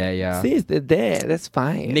there. They're there, yeah. Sis, they're there. That's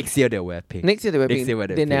fine. Next year, they'll wear pink. Next year they wear pink. they're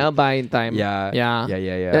They pink. never buy in time. Yeah.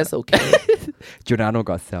 Yeah. That's okay. Junano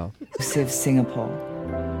got sell. Inclusive Singapore,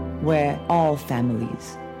 where all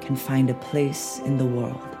families can find a place in the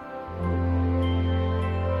world.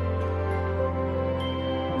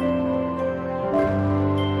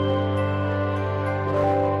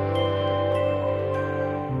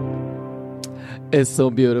 It's so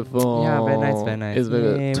beautiful. Yeah, very nice, very nice. It's very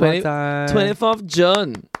Yay, good. well done. 24th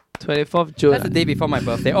June. 24th June. That's the day before my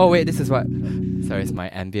birthday. Oh wait, this is what? Sorry, it's my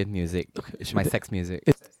ambient music. It's my sex music.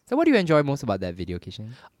 So what do you enjoy most about that video, Kishan?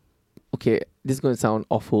 Okay, this is going to sound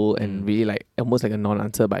awful and really like almost like a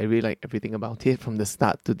non-answer, but I really like everything about it from the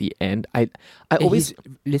start to the end. I always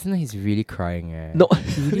Listener, he's really crying. No.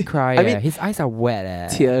 He's really crying. I mean, his eyes are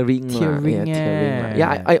wet. tearing, Tearing, yeah, tearing.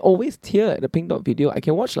 yeah. Yeah, I always tear at the PinkDot video. I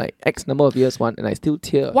can watch like X number of years one and I still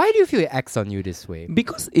tear. Why do you feel it acts on you this way?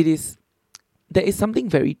 Because there is something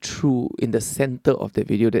very true in the center of the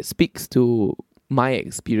video that speaks to my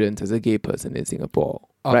experience as a gay person in Singapore,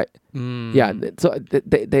 right? Yeah, so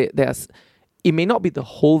there's, it may not be the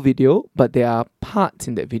whole video, but there are parts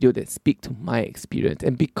in that video that speak to my experience.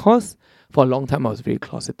 And because for a long time I was very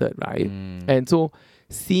closeted, right? And so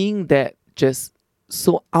seeing that just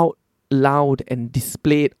so out loud and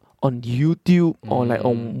displayed on YouTube or like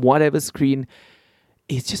on whatever screen,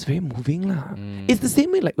 it's just very moving lah. It's the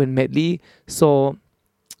same way like when Medley saw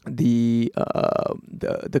the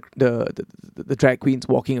drag queens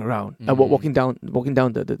walking around, walking down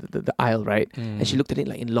the aisle, right? And she looked at it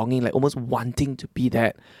like in longing, like almost wanting to be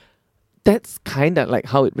that. That's kind of like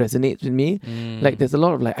how it resonates with me. Like there's a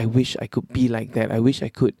lot of like, I wish I could be like that. I wish I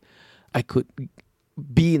could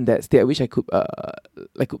be in that state. I wish I could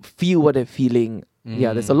could feel what they're feeling.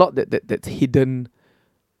 Yeah, there's a lot that's hidden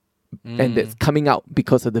and that's coming out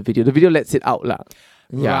because of the video. The video lets it out lah.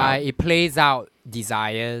 Yeah. Right, it plays out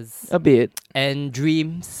desires A bit. and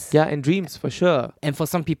dreams. Yeah, and dreams for sure. And for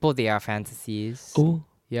some people, they are fantasies. Oh.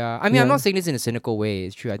 Yeah, I mean, Yeah. I'm not saying this in a cynical way.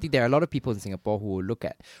 It's true. I think there are a lot of people in Singapore who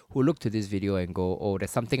look to this video and go, "Oh,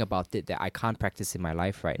 there's something about it that I can't practice in my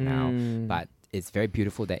life right now." But it's very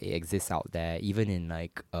beautiful that it exists out there, even in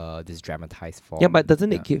like this dramatized form. Yeah, but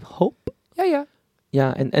doesn't it give hope? Yeah.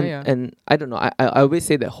 Yeah, and Yeah. and I don't know. I always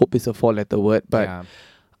say that hope is a four-letter word, but Yeah.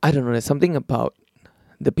 I don't know. There's something about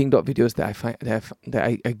the PinkDot videos that I find that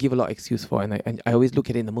I give a lot of excuse for, and I always look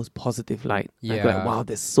at it in the most positive light. I go like, Yeah. wow,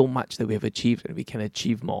 there's so much that we have achieved, and we can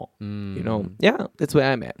achieve more. You know? Mm. Yeah, that's where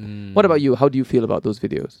I'm at. What about you? How do you feel about those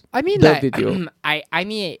videos? I mean, The like, video.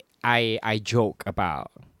 I joke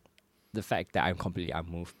about the fact that I'm completely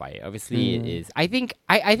unmoved by it. Obviously, it is. I think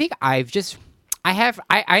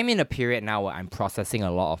I'm in a period now where I'm processing a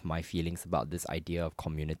lot of my feelings about this idea of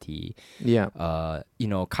community. Yeah.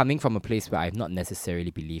 Coming from a place where I've not necessarily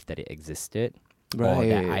believed that it existed. Or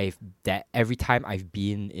Right. that every time I've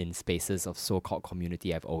been in spaces of so-called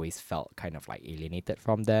community, I've always felt kind of like alienated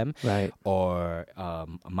from them. Right. Or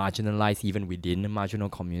marginalized even within the marginal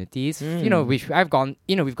communities. Which we've gone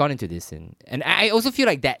into this and I also feel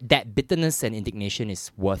like that bitterness and indignation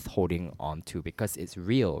is worth holding on to because it's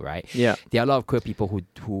real, right? Yeah. There are a lot of queer people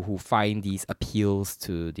who find these appeals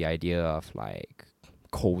to the idea of like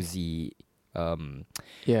cozy,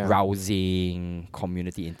 rousing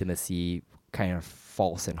community intimacy kind of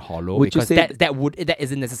false and hollow, Would you because say that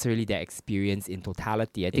isn't necessarily their experience in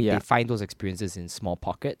totality. I think they find those experiences in small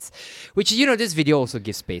pockets, which this video also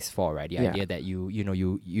gives space for, right? The idea that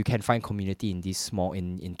you can find community in these small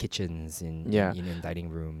in kitchens, in dining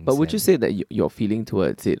rooms. But would you say that your feeling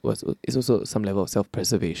towards it is also some level of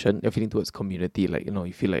self-preservation? Your feeling towards community, like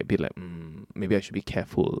you feel like a bit like maybe I should be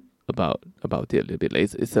careful about it a little bit.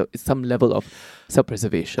 Like it's some level of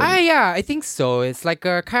self-preservation. I think so. It's like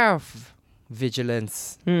a kind of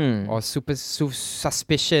vigilance or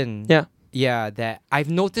suspicion. That I've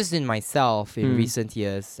noticed in myself in recent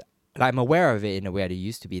years. Like, I'm aware of it in a way that it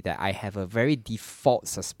used to be, that I have a very default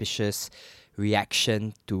suspicious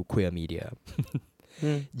reaction to queer media.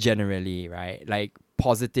 Generally, right? Like,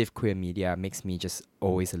 positive queer media makes me just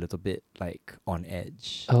always a little bit like on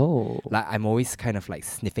edge. Like, I'm always kind of like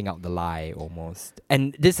sniffing out the lie almost.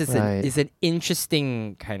 And this is an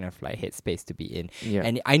interesting kind of like headspace to be in.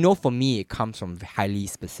 And I know for me it comes from highly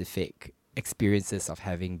specific experiences of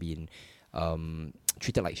having been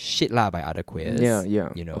treated like shit by other queers.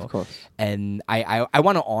 Of course. And I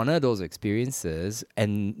want to honor those experiences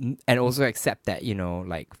and also accept that,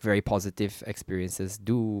 like, very positive experiences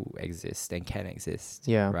do exist and can exist.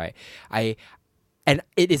 Right. And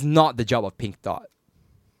it is not the job of PinkDot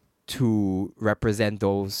to represent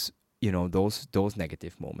those, those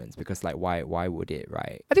negative moments, because, like, why would it,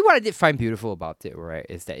 right? I think what I did find beautiful about it, right,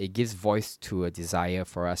 is that it gives voice to a desire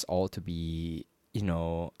for us all to be,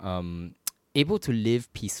 able to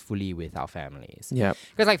live peacefully with our families.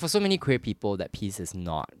 Because, like, for so many queer people, that peace is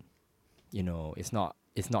not, it's not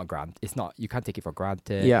you can't take it for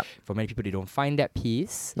granted. For many people, they don't find that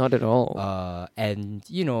peace. Not at all. And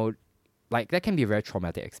like, that can be a very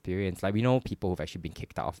traumatic experience. Like, we know people who've actually been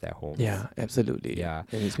kicked out of their homes. Yeah, absolutely. And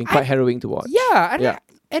it's been quite harrowing to watch.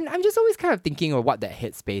 And I'm just always kind of thinking of what that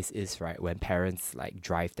headspace is, right? When parents, like,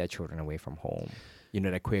 drive their children away from home.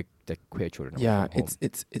 The queer children.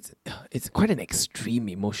 It's quite an extreme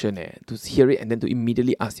emotion to hear it and then to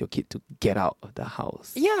immediately ask your kid to get out of the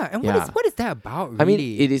house. And what is that about, really? I mean,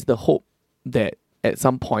 it is the hope that at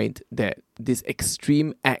some point that this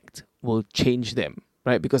extreme act will change them,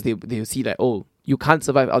 right? Because they'll see that, oh, you can't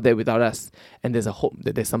survive out there without us, and there's a hope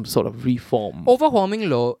that there's some sort of reform. Overwhelmingly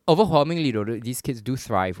though, these kids do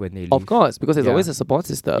thrive when they leave. Of course, because there's always a support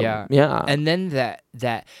system. And then that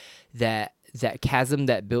chasm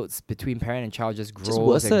that builds between parent and child just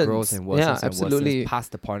grows and grows and worsens and worsens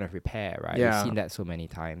past the point of repair, right? We've seen that so many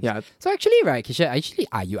times. So actually, right, Kisha,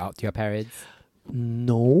 are you out to your parents?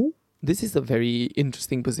 No. This is a very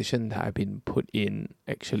interesting position that I've been put in,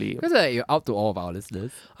 actually. Because you're out to all of our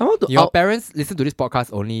listeners. I'm out to your parents listen to this podcast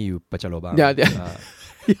only, you pachalobang. Yeah,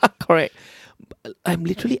 correct. I'm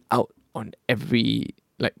literally out on every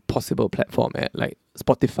like possible platform, like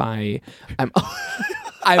Spotify. I'm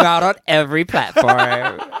out on every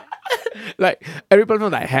platform. Like every platform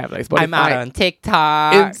that I have, like Spotify. I'm out on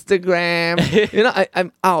TikTok, Instagram.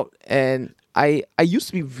 I'm out, and I used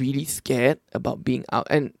to be really scared about being out,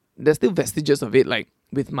 and there's still vestiges of it. Like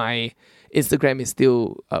with my Instagram is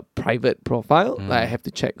still a private profile. Like I have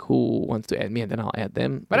to check who wants to add me, and then I'll add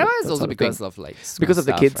them. But that was also because of like because of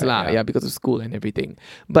the kids, right? Yeah, because of school and everything.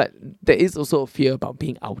 But there is also a fear about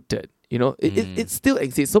being outed. It still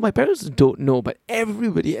exists. So my parents don't know, but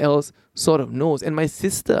everybody else sort of knows. And my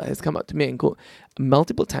sister has come up to me and go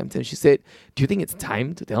multiple times, and she said, "Do you think it's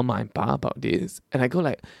time to tell Ma and Pa about this?" And I go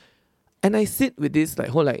like, and I sit with this like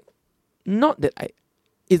whole like, not that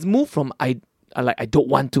it's moved from I don't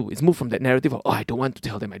want to. It's moved from that narrative of I don't want to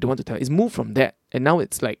tell them. I don't want to tell. It's moved from that, and now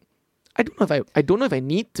it's like, I don't know if I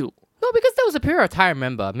need to. No, because there was a period of time, I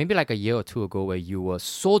remember, maybe like a year or two ago, where you were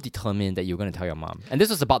so determined that you were going to tell your mom. And this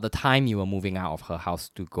was about the time you were moving out of her house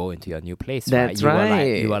to go into your new place, That's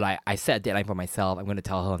right? You were like, I set a deadline for myself. I'm going to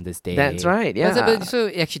tell her on this day. That's right, yeah. So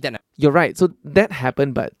actually then... You're right. So that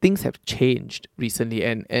happened, but things have changed recently.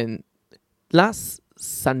 And last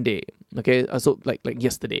Sunday, okay, so like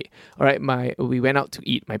yesterday, all right, we went out to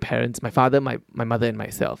eat, my parents, my father, my mother, and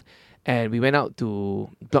myself. And we went out to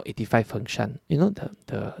Block 85 Fengshan.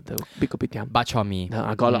 The big kopitiam. Bak chor mee.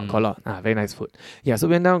 Golok. Very nice food. Yeah, so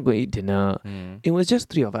we went down, go eat dinner. It was just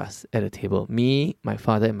three of us at the table. Me, my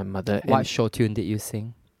father, and my mother. What show tune did you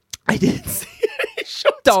sing? I didn't sing.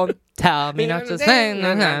 Don't tell me not to sing.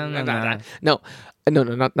 No,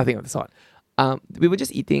 nothing of the sort. We were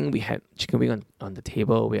just eating. We had chicken wing on the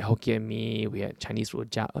table. We had Hokkien mee. We had Chinese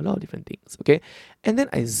rojak. A lot of different things. Okay, and then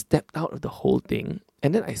I stepped out of the whole thing,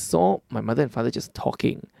 and then I saw my mother and father just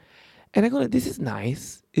talking, and I go like, "This is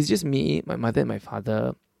nice. It's just me, my mother, and my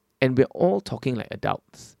father, and we're all talking like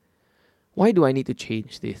adults. Why do I need to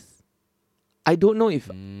change this? I don't know if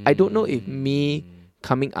me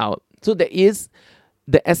coming out So there is,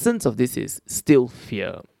 the essence of this is still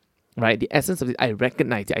fear, right? The essence of it, I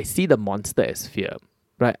recognize it. I see the monster as fear,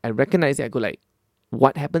 right? I recognize it. I go like,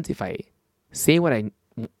 what happens if I say what I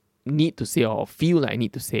need to say or feel like I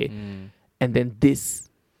need to say, and then this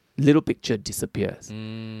little picture disappears.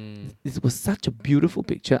 This was such a beautiful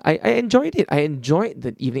picture. I enjoyed it. I enjoyed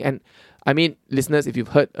the evening. And I mean, listeners, if you've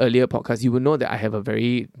heard earlier podcasts, you will know that I have a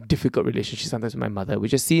very difficult relationship sometimes with my mother,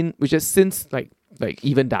 which has since like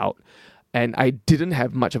evened out. And I didn't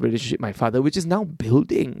have much of a relationship with my father, which is now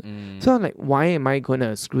building. So I'm like, why am I going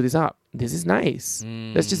to screw this up? This is nice.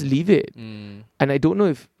 Let's just leave it. And I don't know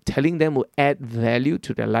if telling them will add value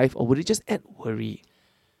to their life or would it just add worry?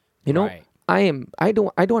 You know, Right. I'm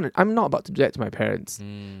not about to do that to my parents.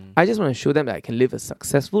 I just want to show them that I can live a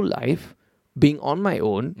successful life being on my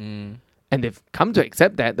own. And they've come to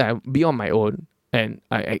accept that I'll be on my own. And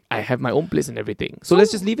I have my own place and everything. So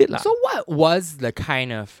let's just leave it lah. So what was the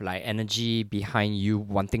kind of like energy behind you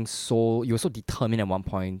wanting you were so determined at one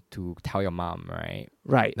point to tell your mom, right?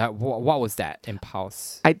 Right. Like what was that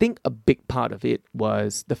impulse? I think a big part of it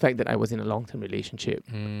was the fact that I was in a long-term relationship.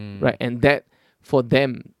 Right. And that, for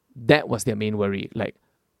them, that was their main worry. Like,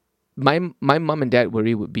 my mom and dad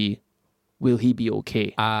worry would be, will he be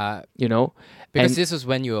okay? You know? Because And this was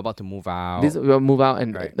when you were about to move out. we'll move out,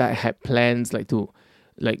 and Right. I had plans to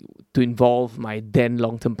involve my then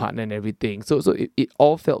long-term partner and everything. So it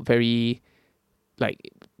all felt very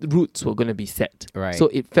like roots were gonna be set. Right. So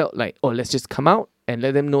it felt like, oh, let's just come out and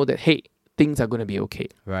let them know that, hey, things are gonna be okay.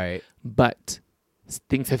 Right. But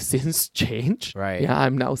things have since changed. Right. Yeah,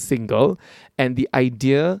 I'm now single, and the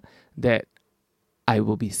idea that I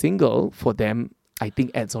will be single for them, I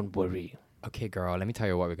think, adds on worry. Okay, girl, let me tell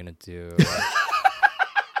you what we're gonna do.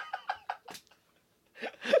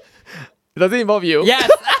 Does it involve you? Yes!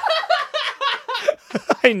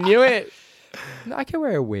 I knew it. No, I can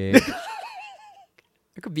wear a wig.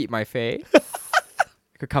 I could beat my face. I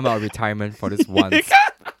could come out of retirement for this one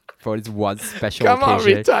special Come on,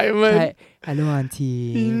 occasion. retirement. Hi. Hello,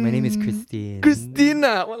 auntie. My name is Christine.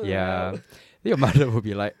 Christina. Walao. Yeah. Your mother will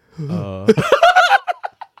be like, Is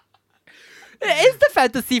the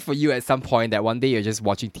fantasy for you at some point that one day you're just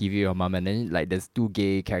watching TV with your mom and then like there's two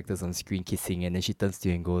gay characters on screen kissing and then she turns to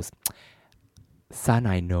you and goes, son,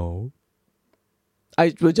 I know.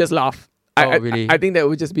 I would just laugh. Really? I think that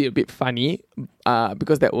would just be a bit funny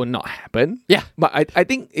because that will not happen. Yeah. But I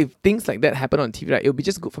think if things like that happen on TV, right, it would be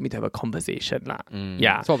just good for me to have a conversation.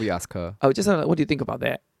 Yeah. So what we ask her? I would just like, what do you think about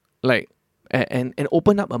that? Like, and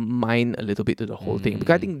open up a mind a little bit to the whole thing,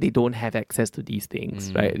 because I think they don't have access to these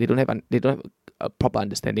things, right? They don't have a proper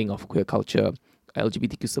understanding of queer culture,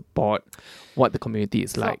 LGBTQ support, what the community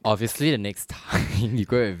is like. Obviously, the next time you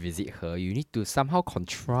go and visit her, you need to somehow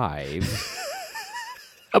contrive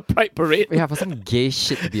A pride parade. for some gay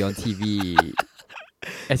shit to be on TV.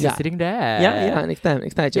 As you're sitting there. Yeah. Next time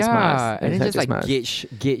I just must. And then Next just time I like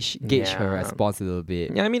gauge her Yeah. response a little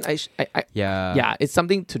bit. Yeah, I mean, Yeah. it's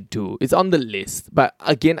something to do. It's on the list. But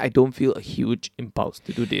again, I don't feel a huge impulse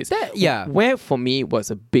to do this. Yeah. Where for me was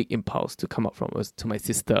a big impulse to come up from was to my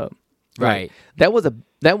sister. Right. That was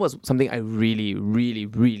something I really, really,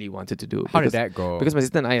 really wanted to do. How did that go? Because my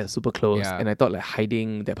sister and I are super close, Yeah. and I thought like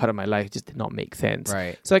hiding that part of my life just did not make sense.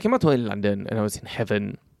 Right. So I came out to her in London, and I was in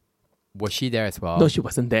heaven. Was she there as well? No, she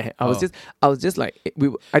wasn't there. I was just like I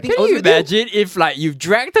think. Can I was you with you. imagine if like you've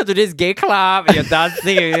dragged her to this gay club and you're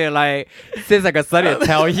dancing and you're like, seems like a something to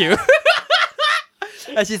tell you.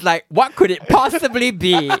 And she's like, what could it possibly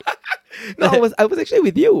be? No, I was actually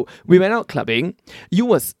with you. We went out clubbing. You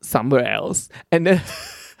was somewhere else, and then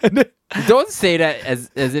Don't say that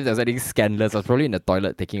as if there's anything scandalous. I was probably in the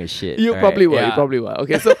toilet taking a shit. you right? probably were. Yeah. You probably were.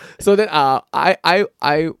 Okay, so then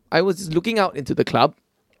I was just looking out into the club,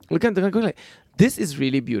 looking at the club, going like, this is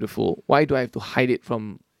really beautiful. Why do I have to hide it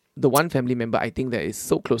from the one family member I think that is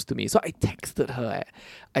so close to me? So I texted her.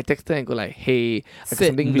 I texted her and go like, hey, I got Said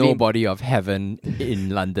something really nobody of heaven in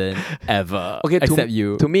London ever. Okay, except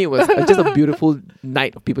you. To me, it was just a beautiful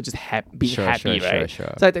night of people just being happy, right?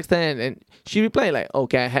 Sure. So I texted her and she replied like,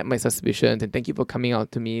 okay, I had my suspicions and thank you for coming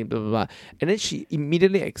out to me, blah, blah, blah. And then she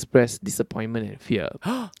immediately expressed disappointment and fear.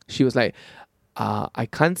 She was like, I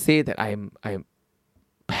can't say that I'm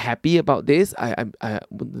happy about this.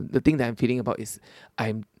 The thing that I'm feeling about is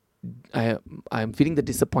I'm feeling the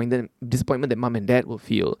disappointment that mom and dad will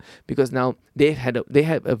feel, because now they had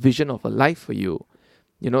a vision of a life for you,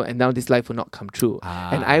 and now this life will not come true.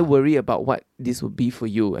 And I worry about what this will be for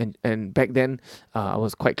you. And back then, I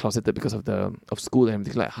was quite closeted because of school and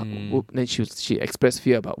everything. Like, then she expressed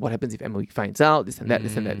fear about what happens if Emily finds out this and that,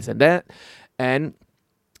 this and that, this and that, and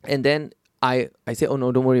then I said, oh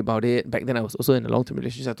no, don't worry about it. Back then I was also in a long-term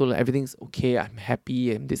relationship. I told her everything's okay, I'm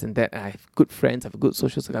happy, and this and that. And I have good friends, I have a good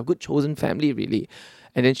social circle, I have a good chosen family, really.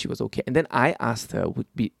 And then she was okay. And then I asked her, would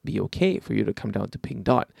it be okay for you to come down to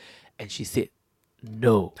PinkDot? And she said,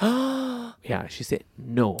 no. Yeah, she said,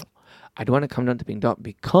 no. I don't want to come down to PinkDot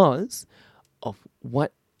because of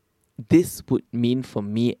what this would mean for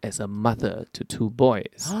me as a mother to 2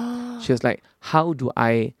 boys. She was like, how do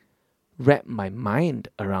I wrap my mind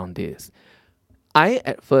around this? I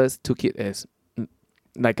at first took it as,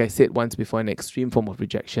 like I said once before, an extreme form of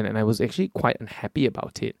rejection, and I was actually quite unhappy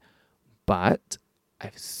about it. But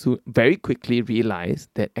I've very quickly realized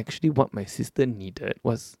that actually what my sister needed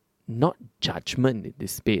was not judgment in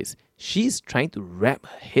this space. She's trying to wrap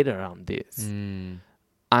her head around this.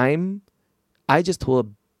 I just told her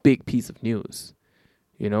a big piece of news.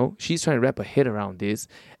 You know, she's trying to wrap her head around this,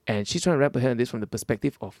 and she's trying to wrap her head around this from the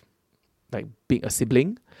perspective of like being a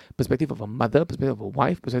sibling, perspective of a mother, perspective of a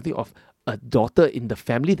wife, perspective of a daughter in the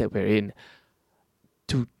family that we're in.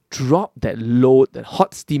 To drop that load, that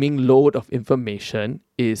hot steaming load of information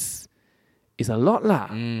is a lot lah.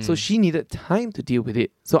 So she needed time to deal with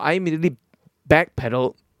it. So I immediately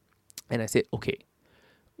backpedaled and I said, okay.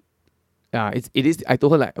 It is. I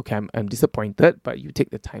told her like, okay, I'm disappointed, but you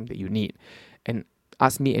take the time that you need, and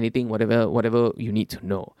ask me anything, whatever you need to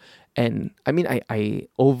know. And I mean, I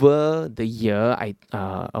over the year,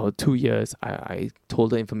 or 2 years, I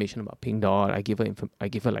told her information about PinkDot. I gave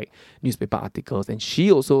her like newspaper articles, and she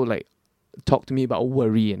also like talked to me about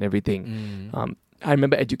worry and everything. I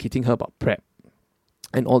remember educating her about PrEP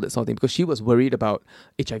and all that sort of thing, because she was worried about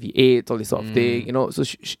HIV/AIDS, all this sort of thing, you know. So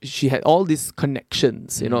she had all these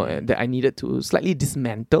connections, you know, that I needed to slightly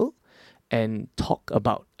dismantle and talk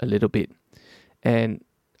about a little bit. And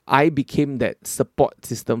I became that support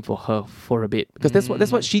system for her for a bit, because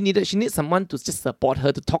that's what she needed. She needed someone to just support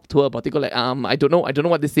her, to talk to her about it. Go like, I don't know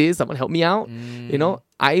what this is. Someone help me out. You know,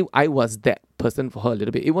 I was that person for her a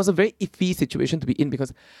little bit. It was a very iffy situation to be in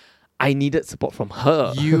because I needed support from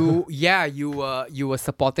her. You were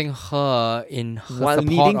supporting her in her while support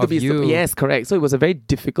needing to of be you. Yes, correct. So it was a very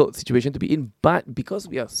difficult situation to be in, but because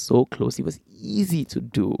we are so close, it was easy to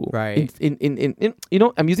do. Right. In you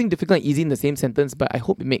know, I'm using difficult and easy in the same sentence, but I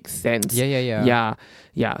hope it makes sense. Yeah.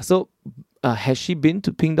 So has she been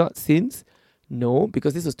to PinkDot since? No,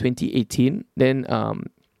 because this was 2018. Then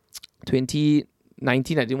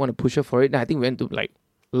 2019, I didn't want to push her for it. And I think we went to like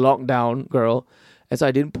lockdown, girl. And so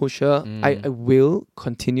I didn't push her. I will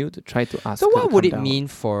continue to try to ask her. So what would it down. mean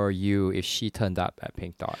for you if she turned up at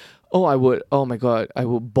PinkDot? Oh, I would. Oh my God, I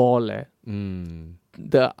would bawl.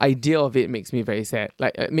 The idea of it makes me very sad.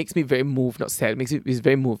 Like, it makes me very moved. Not sad. It's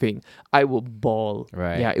very moving. I will bawl.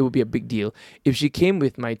 Right. Yeah, it would be a big deal. If she came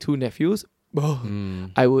with my 2 nephews,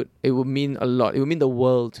 I would. It would mean a lot. It would mean the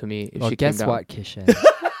world to me if she came down. Guess what, Kishan?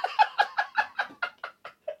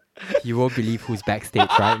 You won't believe who's backstage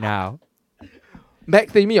right now.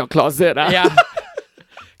 Back to me, your closet. Yeah.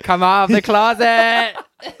 Come out of the closet.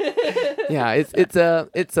 Yeah, it's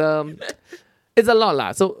a lot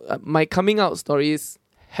lah. So my coming out stories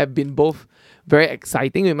have been both very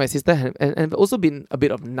exciting with my sister and also been a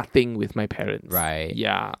bit of nothing with my parents. Right.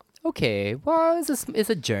 Yeah. Okay. Well, it's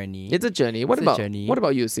a journey. It's a journey. What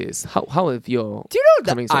about you, sis? How have your Do you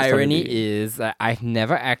know the irony is that I've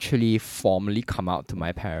never actually formally come out to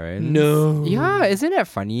my parents? No. Yeah, isn't that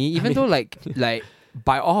funny? Even though like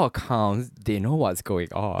by all accounts, they know what's going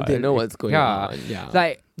on. They know what's going on. Yeah.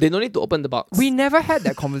 Like, they don't need to open the box. we never had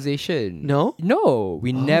that conversation. No? No.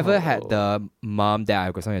 We never had the mom, dad,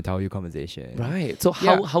 I've got something to tell you conversation. Right. So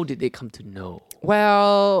how did they come to know?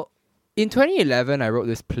 Well, in 2011, I wrote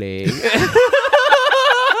this play.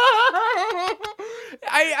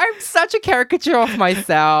 I'm such a caricature of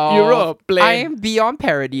myself. You wrote a play. I am beyond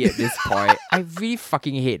parody at this point. I really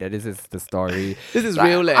fucking hate that this is the story. This is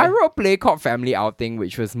real. I wrote a play called Family Outing,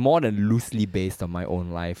 which was more than loosely based on my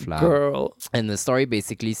own life. Girl. And the story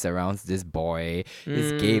basically surrounds this boy,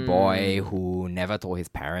 this gay boy who never told his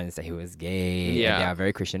parents that he was gay. Yeah. And they are a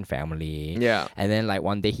very Christian family. Yeah. And then like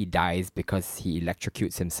one day he dies because he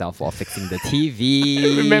electrocutes himself while fixing the TV.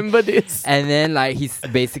 I remember this. And then like he's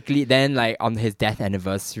basically then like on his death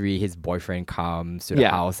anniversary, his boyfriend comes to the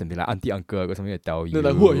house and be like, Auntie, uncle, I got something to tell you.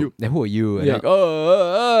 They're like, who are you? Then who are you? And like,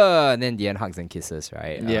 and then the end hugs and kisses,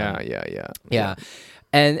 right? Yeah.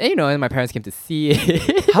 And you know, and my parents came to see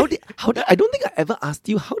it. How did I don't think I ever asked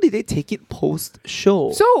you, how did they take it post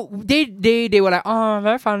show? So they were like, oh,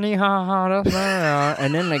 very funny, that's nice.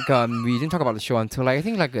 And then like we didn't talk about the show until like I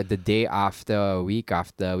think like the day after, a week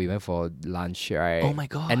after, we went for lunch, right? Oh my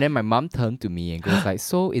God. And then my mom turned to me and goes like,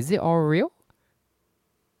 so is it all real?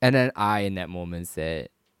 And then I in that moment said,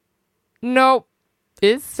 nope,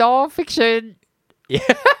 it's all fiction. Yeah.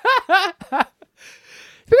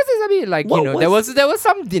 Because I mean, like, What there was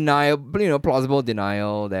some denial, plausible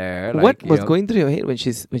denial there. Like, what was going through your head when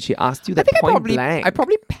she asked you that point blank? I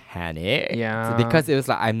probably panicked. Yeah. Because it was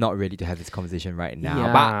like, I'm not ready to have this conversation right now.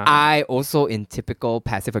 Yeah. But I also, in typical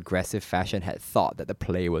passive-aggressive fashion, had thought that the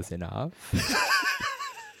play was enough.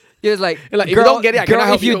 It was like, if you don't get it, I cannot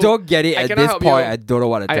help if you you. don't get it I at cannot this help point, you. I don't know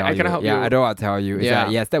what to tell you. I cannot help you. I don't know what to tell you. It's Yeah.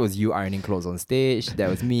 like, yes, that was you ironing clothes on stage.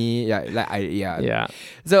 That was me. Yeah. Yeah.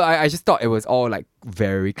 So I just thought it was all like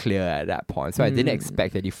very clear at that point. So I didn't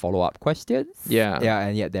expect any follow-up questions. Yeah. Yeah,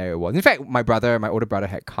 and yet there it was. In fact, my older brother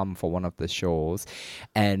had come for one of the shows,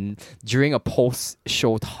 and during a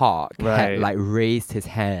post-show talk, had like raised his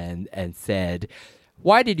hand and said,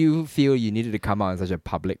 "Why did you feel you needed to come out in such a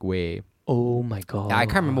public way?" Oh my god. I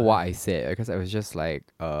can't remember what I said because I was just like,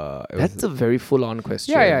 That's a very full-on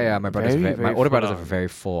question. Yeah. My older brother's a full-on. very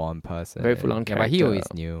full-on person. Very full-on Yeah, but he character.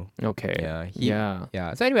 always knew. Okay.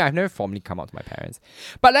 Yeah. So anyway, I've never formally come out to my parents,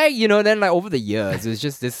 but like then like over the years, it was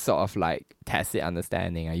just this sort of like tacit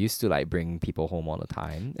understanding. I used to like bring people home all the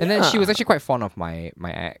time, and then she was actually quite fond of my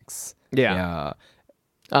ex. Yeah.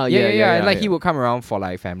 Yeah. And like he would come around for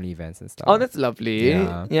like family events and stuff. Oh, that's lovely.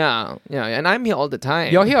 Yeah. Yeah. And I'm here all the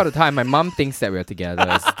time. You're here all the time. My mom thinks that we're together.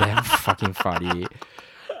 It's damn fucking funny.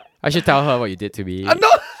 I should tell her what you did to me. No.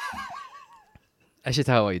 I should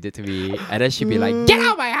tell her what you did to me, and then she'd be like, "Get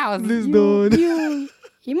out of my house! Please don't." You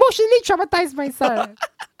emotionally traumatized my son."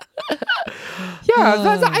 Yeah,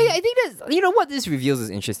 so I think that's what this reveals is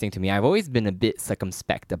interesting to me. I've always been a bit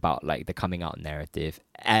circumspect about like the coming out narrative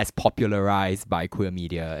as popularized by queer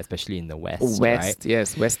media, especially in the West. Right?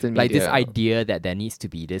 Yes, Western Like media. this idea that there needs to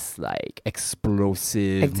be this like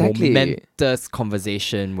explosive, Exactly. momentous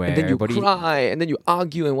conversation where And then you everybody cry, and then you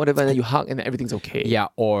argue, and whatever, and then you hug, and then everything's okay. yeah,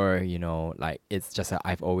 or like it's just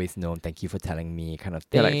I've always known. Thank you for telling me, kind of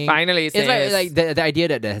thing. Yeah, like finally, it's like the idea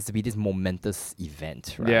that there has to be this momentous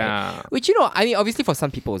event, right? Yeah. Which I mean, obviously for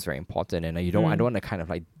some people it's very important, and I don't want to kind of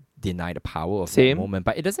like deny the power of Same. that moment,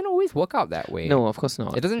 but it doesn't always work out that way. No, of course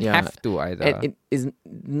not. It doesn't have to either. And it is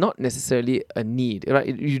not necessarily a need, right?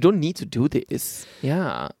 You don't need to do this.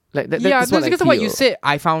 Yeah. Like that's what because I of what you feel. said,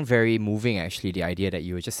 I found very moving actually, the idea that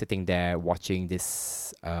you were just sitting there watching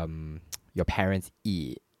this your parents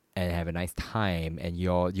eat and have a nice time, and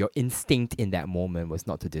your instinct in that moment was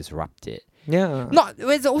not to disrupt it. Yeah.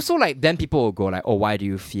 It's also like then people will go like, oh, why do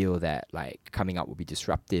you feel that like coming out would be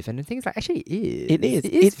disruptive? And the thing is like, actually it is.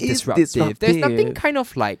 It is disruptive. There's nothing kind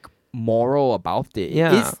of like moral about it.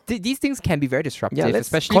 Yeah. These things can be very disruptive, Yeah, let's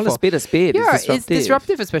especially call for a spade a spade. yeah, It's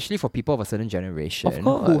disruptive, especially for people of a certain generation Of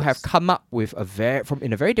who have course. come up with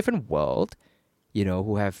in a very different world,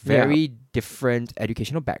 who have very different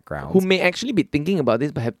educational backgrounds. Who may actually be thinking about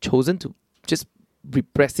this, but have chosen to just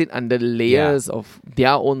repress it under layers of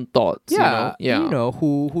their own thoughts.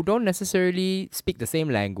 Who don't necessarily speak the same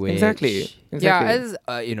language. Exactly. Yeah, as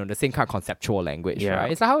the same kind of conceptual language, Yeah.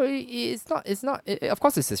 right? It's like how it's not. Of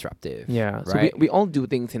course, it's disruptive. Yeah. So right. we all do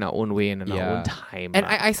things in our own way and in our own time. And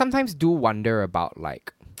I sometimes do wonder about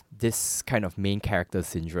like this kind of main character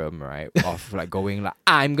syndrome, right? Of like going like,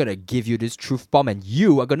 I'm gonna give you this truth bomb and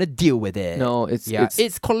you are gonna deal with it. No, it's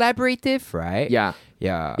collaborative, right? yeah.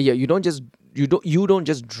 Yeah. You don't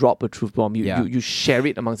just drop a truth bomb. You share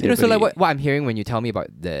it amongst everybody. So like what I'm hearing when you tell me about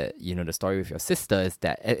the the story with your sister is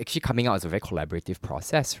that actually coming out is a very collaborative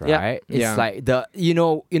process, right? Yeah. It's Yeah.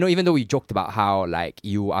 like even though we joked about how like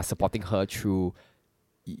you are supporting her through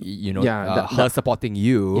her supporting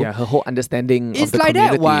you. Yeah, her whole understanding It's of the like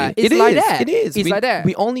that, community. what? It's It like is, that. It is. It's like that.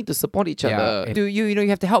 We all need to support each other. Do you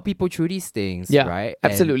have to help people through these things, Yeah, right?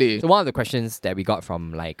 And absolutely. so one of the questions that we got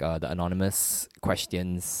from like the anonymous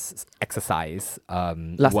questions exercise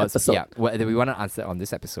Last episode. yeah, what we want to answer on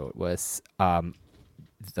this episode was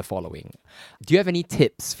the following: do you have any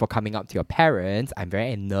tips for coming up to your parents? I'm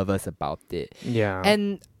very nervous about it. Yeah.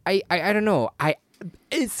 And I don't know.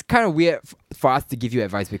 It's kind of weird for us to give you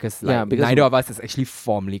advice because because neither of us has actually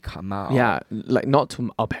formally come out. Yeah, like not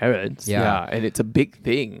to our parents. Yeah. And it's a big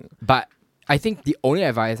thing. But I think the only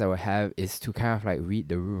advice I would have is to kind of like read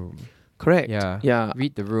the room. Correct. Yeah. Yeah.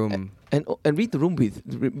 Read the room. And read the room with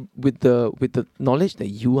the knowledge that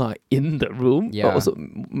you are in the room. Yeah. But also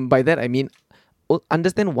by that I mean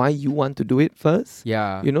understand why you want to do it first.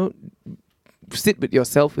 Yeah. Sit with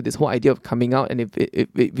yourself with this whole idea of coming out, and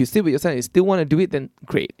if you sit with yourself and you still want to do it, then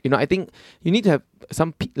great. I think you need to have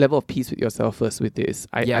some level of peace with yourself first with this.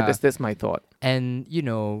 That's my thought. And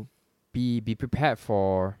be prepared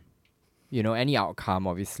for any outcome,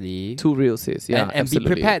 obviously. Too real, sis. Yeah, and be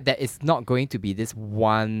absolutely. prepared that it's not going to be this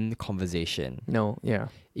one conversation. No, yeah.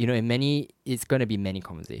 it's going to be many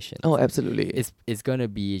conversations. Oh, absolutely. It's going to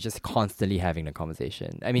be just constantly having the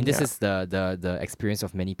conversation. I mean, this is the experience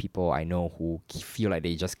of many people I know who feel like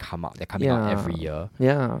they just come out. They're coming out every year.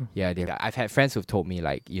 Yeah. Yeah. I've had friends who've told me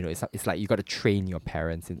like, it's like you got to train your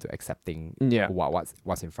parents into accepting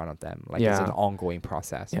what's in front of them. Like it's an ongoing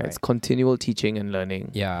process. Yeah, right? It's continual teaching and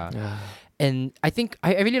learning. Yeah. And I think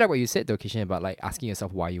I really like what you said though, Kishan, about like asking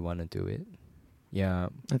yourself why you want to do it. Yeah.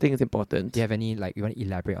 I think it's important. Do you have any, like, you want to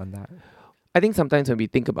elaborate on that? I think sometimes when we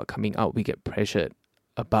think about coming out, we get pressured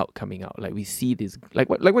about coming out. Like we see this, like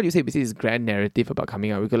what you say, we see this grand narrative about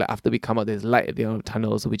coming out. We go like, after we come out, there's light at the end of the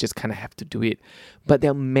tunnel, so we just kind of have to do it. But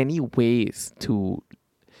there are many ways to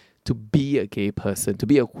be a gay person, to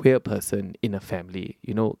be a queer person in a family.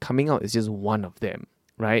 Coming out is just one of them,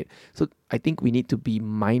 right? So I think we need to be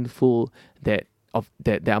mindful that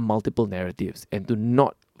there are multiple narratives and to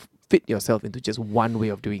not fit yourself into just one way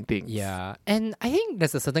of doing things. Yeah. And I think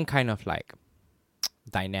there's a certain kind of like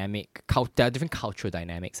dynamic, there are different cultural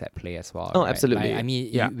dynamics at play as well. Oh, right? absolutely. Like, I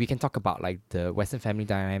mean, we can talk about like the Western family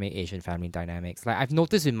dynamic, Asian family dynamics. Like I've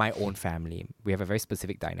noticed in my own family, we have a very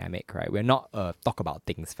specific dynamic, right? We're not a talk about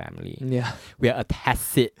things family. Yeah. We're a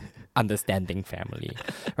tacit understanding family,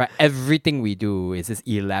 right? Everything we do is this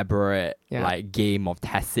elaborate like game of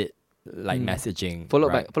tacit like messaging,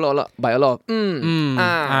 followed by a lot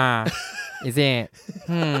of is it?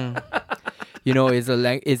 It's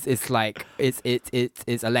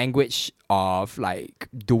a language of like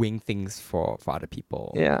doing things for other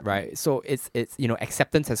people. Yeah. Right. So it's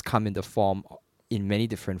acceptance has come in many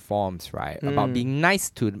different forms, right? About being nice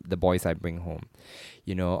to the boys I bring home.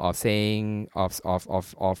 Of saying of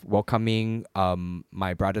welcoming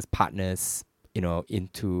my brother's partners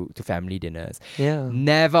into family dinners. Yeah.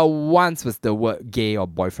 Never once was the word gay or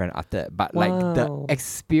boyfriend uttered, but like the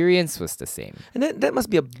experience was the same. And that must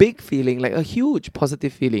be a big feeling, like a huge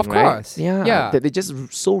positive feeling, of right? Course. Yeah. That they just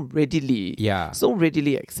so readily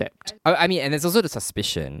accept. I mean, and there's also the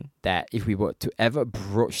suspicion that if we were to ever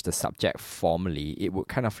broach the subject formally, it would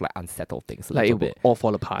kind of like unsettle things a little bit. It would all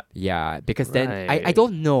fall apart. Yeah, because then I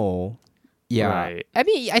don't know. Yeah. Right. I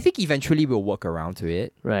mean, I think eventually we'll work around to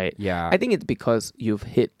it. Right. Yeah. I think it's because you've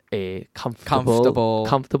hit a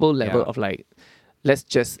comfortable level of like, let's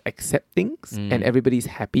just accept things and everybody's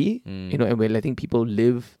happy, and we're letting people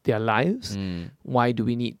live their lives. Why do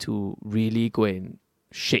we need to really go and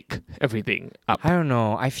shake everything up? I don't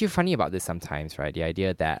know. I feel funny about this sometimes, right? The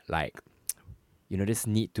idea that like, this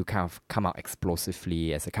need to kind of come out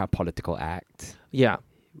explosively as a kind of political act. Yeah.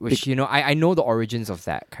 Which, I know the origins of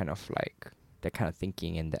that kind of like, that kind of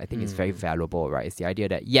thinking, and I think it's very valuable, right? It's the idea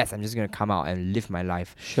that yes, I'm just going to come out and live my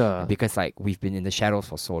life, sure, because like we've been in the shadows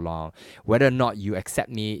for so long. Whether or not you accept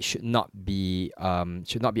me should not be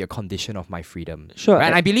a condition of my freedom. Sure, right?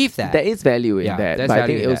 And I believe that there is value in that, but I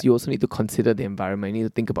think you also need to consider the environment. You need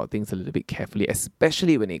to think about things a little bit carefully,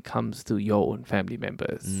 especially when it comes to your own family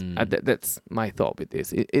members. That's my thought with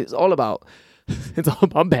this. It's all about. It's all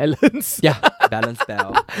about balance. Yeah, balance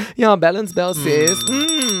bell. Yeah, balance bell says.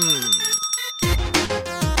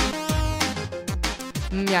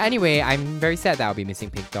 Yeah, anyway, I'm very sad that I'll be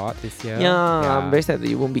missing PinkDot this year. Yeah, I'm very sad that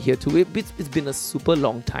you won't be here too. It's been a super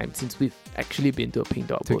long time since we've actually been to a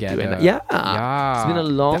PinkDot together. It's been a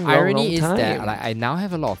long, the irony long time. is that like I now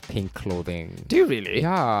have a lot of pink clothing. Do you really?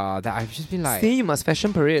 Yeah, that I've just been like... See, you must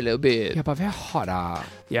fashion parade a little bit. Yeah, but very hot.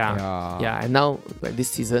 Yeah, and now like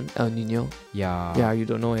this season, El Nino. Yeah, you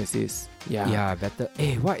don't know as is. Yeah, better.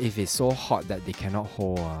 Hey, what if it's so hot that they cannot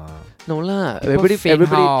hold? No lah. Everybody drink.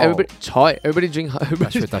 Everybody drink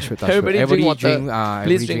water.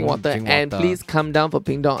 Please drink water, and please come down for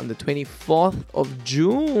PinkDot on the 24th of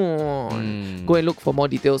June. Go and look for more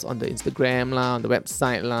details on the Instagram lah, on the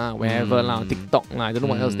website lah, wherever lah, on TikTok lah. I don't know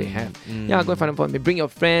what else they have. Yeah, go and find them for me. Bring your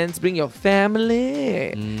friends, bring your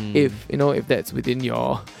family. If that's within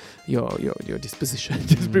your disposition,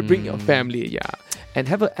 just bring your family. And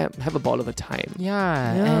have a ball of a time.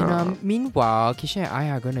 And meanwhile, Kisha and I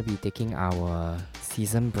are going to be taking our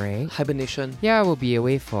season break. Hibernation. Yeah, we'll be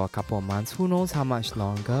away for a couple of months. Who knows how much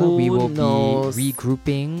longer? Who will knows? be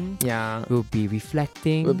regrouping. Yeah. We'll be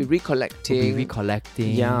reflecting. We'll be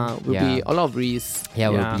recollecting. Yeah. We'll be a lot of reese. Yeah,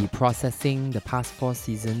 we'll be processing the past 4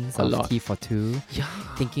 seasons of Tea for Two. Yeah.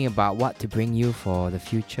 Thinking about what to bring you for the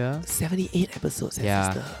future. 78 episodes,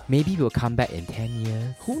 sister. Maybe we'll come back in 10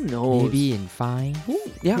 years. Who knows? Maybe in 5. Who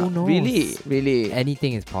knows? Really.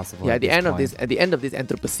 Anything is possible. Yeah, at the end of this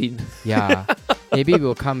Anthropocene. Yeah. Maybe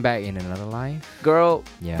we'll come back in another life. Girl,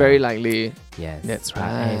 very likely. Yes. That's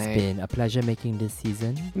right. It's been a pleasure making this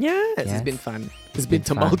season. Yes. It's been fun. It's been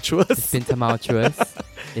tumultuous. It's been tumultuous.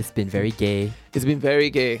 It's been very gay. It's been very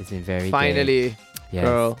gay. It's been very Finally. gay. Yes.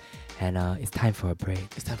 Girl. And it's time for a break.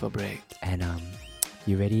 It's time for a break. And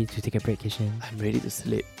you ready to take a break, Kishan? I'm ready to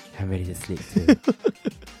sleep. I'm ready to sleep too.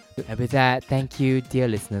 And with that, thank you, dear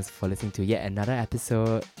listeners, for listening to yet another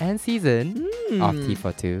episode and season of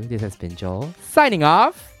T42. This has been Joel, signing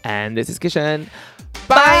off. And this is Kishan.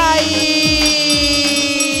 Bye!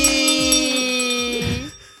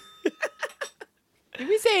 Did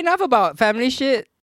we say enough about family shit?